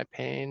derivative for my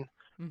pain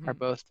are Mm-hmm.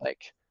 both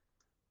like,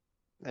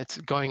 it's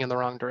going in the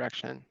wrong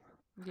direction.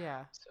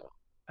 Yeah.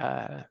 So,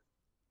 uh,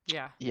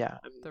 Yeah. yeah,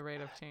 The rate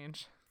of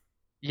change.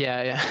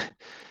 yeah, yeah.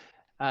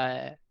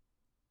 uh,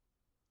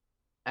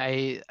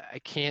 I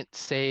can't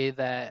say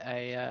that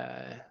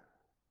I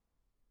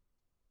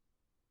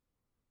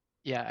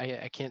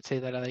can't say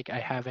that I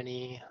have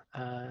any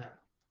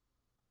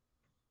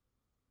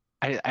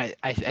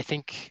I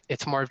think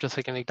it's more of just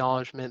like an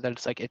acknowledgement that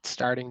it's like it's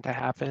starting to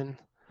happen,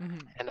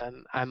 Mm-hmm.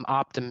 and I'm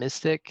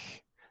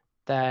optimistic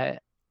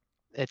that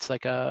it's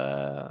like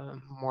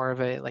a more of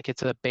a like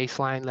it's a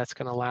baseline that's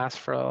going to last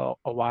for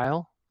a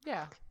while.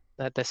 Yeah.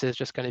 That this is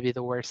just going to be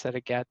the worst that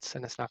it gets,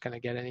 and it's not going to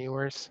get any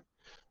worse.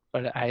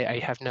 But I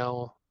have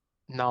no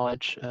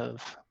knowledge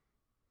of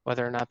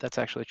whether or not that's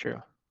actually true.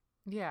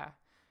 Yeah.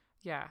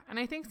 Yeah. And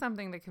I think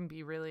something that can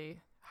be really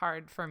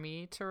hard for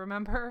me to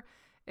remember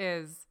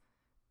is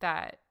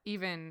that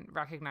even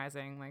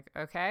recognizing, like,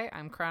 okay,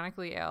 I'm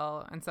chronically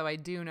ill. And so I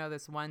do know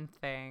this one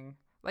thing.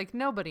 Like,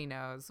 nobody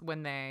knows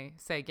when they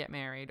say get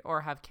married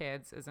or have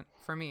kids, isn't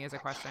for me is a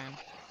question.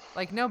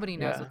 Like, nobody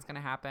knows Yeah. what's going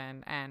to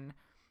happen. And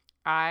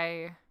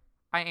I,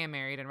 I am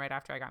married. And right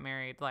after I got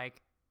married,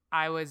 like,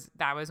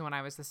 that was when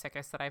I was the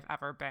sickest that I've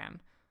ever been.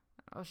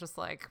 I was just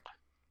like,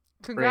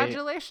 Right.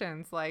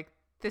 congratulations. Like,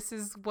 this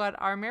is what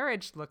our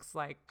marriage looks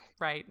like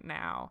right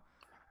now.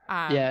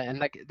 Um, Yeah, and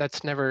like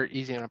that's never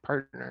easy on a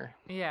partner.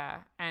 yeah,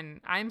 and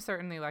I'm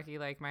certainly lucky.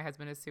 Like, my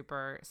husband is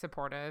super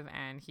supportive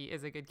and he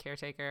is a good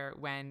caretaker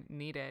when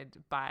needed.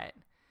 But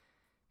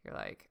you're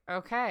like,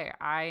 okay,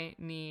 I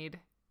need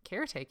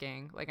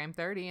caretaking. Like, I'm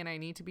 30 and I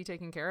need to be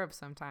taken care of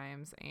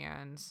sometimes.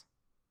 And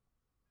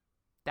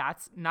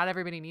that's not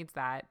everybody needs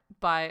that.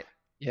 But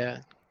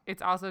Yeah.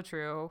 it's also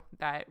true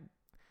that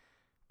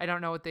I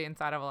don't know what the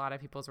inside of a lot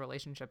of people's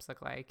relationships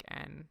look like.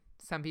 And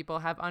some people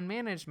have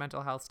unmanaged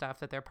mental health stuff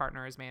that their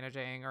partner is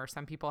managing, or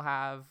some people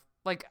have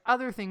like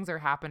other things are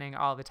happening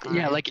all the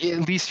Yeah, time. like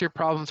at least your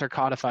problems are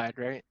codified,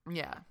 right?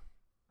 Yeah.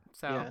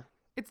 So Yeah.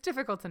 it's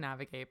difficult to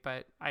navigate,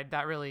 but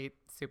that really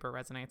super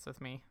resonates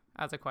with me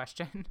as a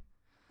question.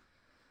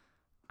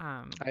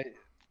 Um, I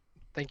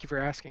thank you for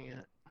asking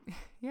it.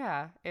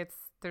 yeah,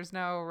 there's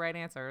no right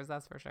answers,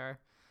 that's for sure.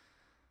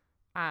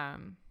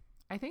 Um,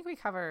 I think we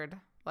covered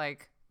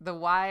like the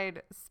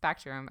wide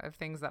spectrum of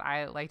things that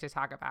I like to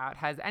talk about.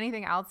 Has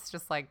anything else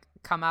just like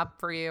come up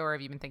for you, or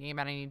have you been thinking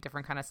about any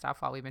different kind of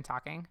stuff while we've been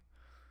talking?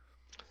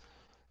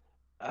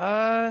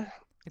 Uh,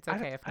 It's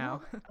okay if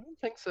no. I don't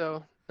think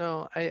so.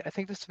 No, I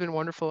think this has been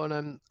wonderful,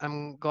 and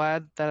I'm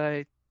glad that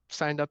I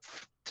signed up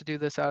to do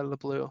this out of the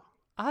blue.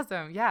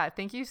 Awesome. Yeah.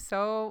 Thank you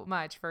so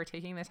much for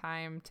taking the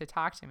time to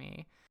talk to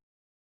me.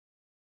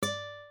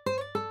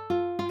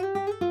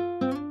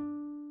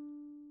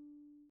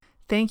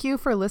 Thank you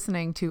for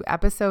listening to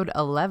episode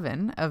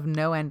 11 of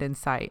No End in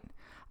Sight.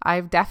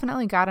 I've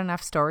definitely got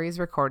enough stories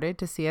recorded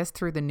to see us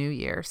through the new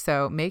year,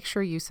 so make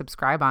sure you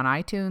subscribe on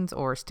iTunes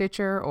or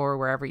Stitcher or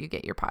wherever you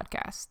get your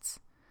podcasts.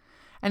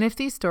 And if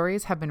these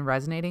stories have been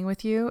resonating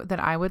with you, then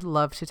I would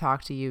love to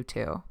talk to you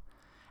too.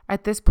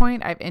 At this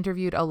point, I've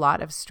interviewed a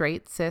lot of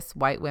straight, cis,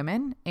 white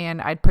women,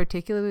 and I'd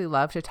particularly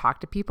love to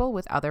talk to people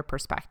with other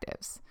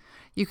perspectives.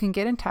 You can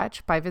get in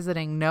touch by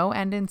visiting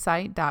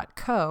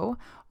noendinsight.co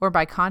or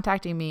by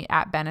contacting me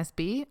at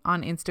BennisB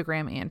on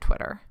Instagram and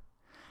Twitter.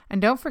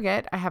 And don't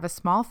forget, I have a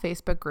small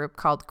Facebook group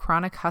called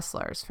Chronic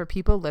Hustlers for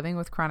people living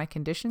with chronic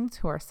conditions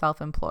who are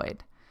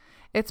self-employed.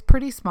 It's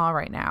pretty small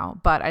right now,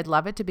 but I'd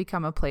love it to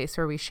become a place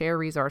where we share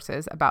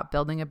resources about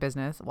building a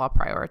business while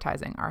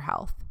prioritizing our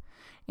health.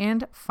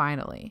 And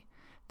finally,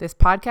 this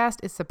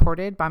podcast is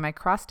supported by my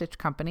cross-stitch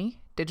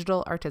company,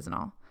 Digital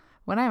Artisanal.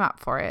 When I'm up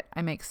for it,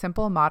 I make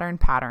simple modern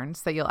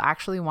patterns that you'll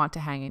actually want to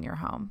hang in your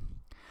home.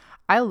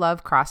 I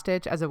love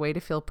cross-stitch as a way to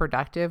feel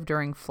productive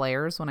during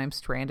flares when I'm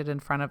stranded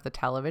in front of the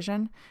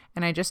television,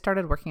 and I just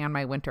started working on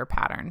my winter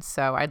patterns,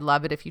 so I'd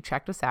love it if you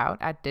checked us out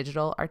at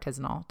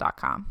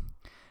digitalartisanal.com.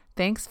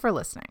 Thanks for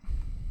listening.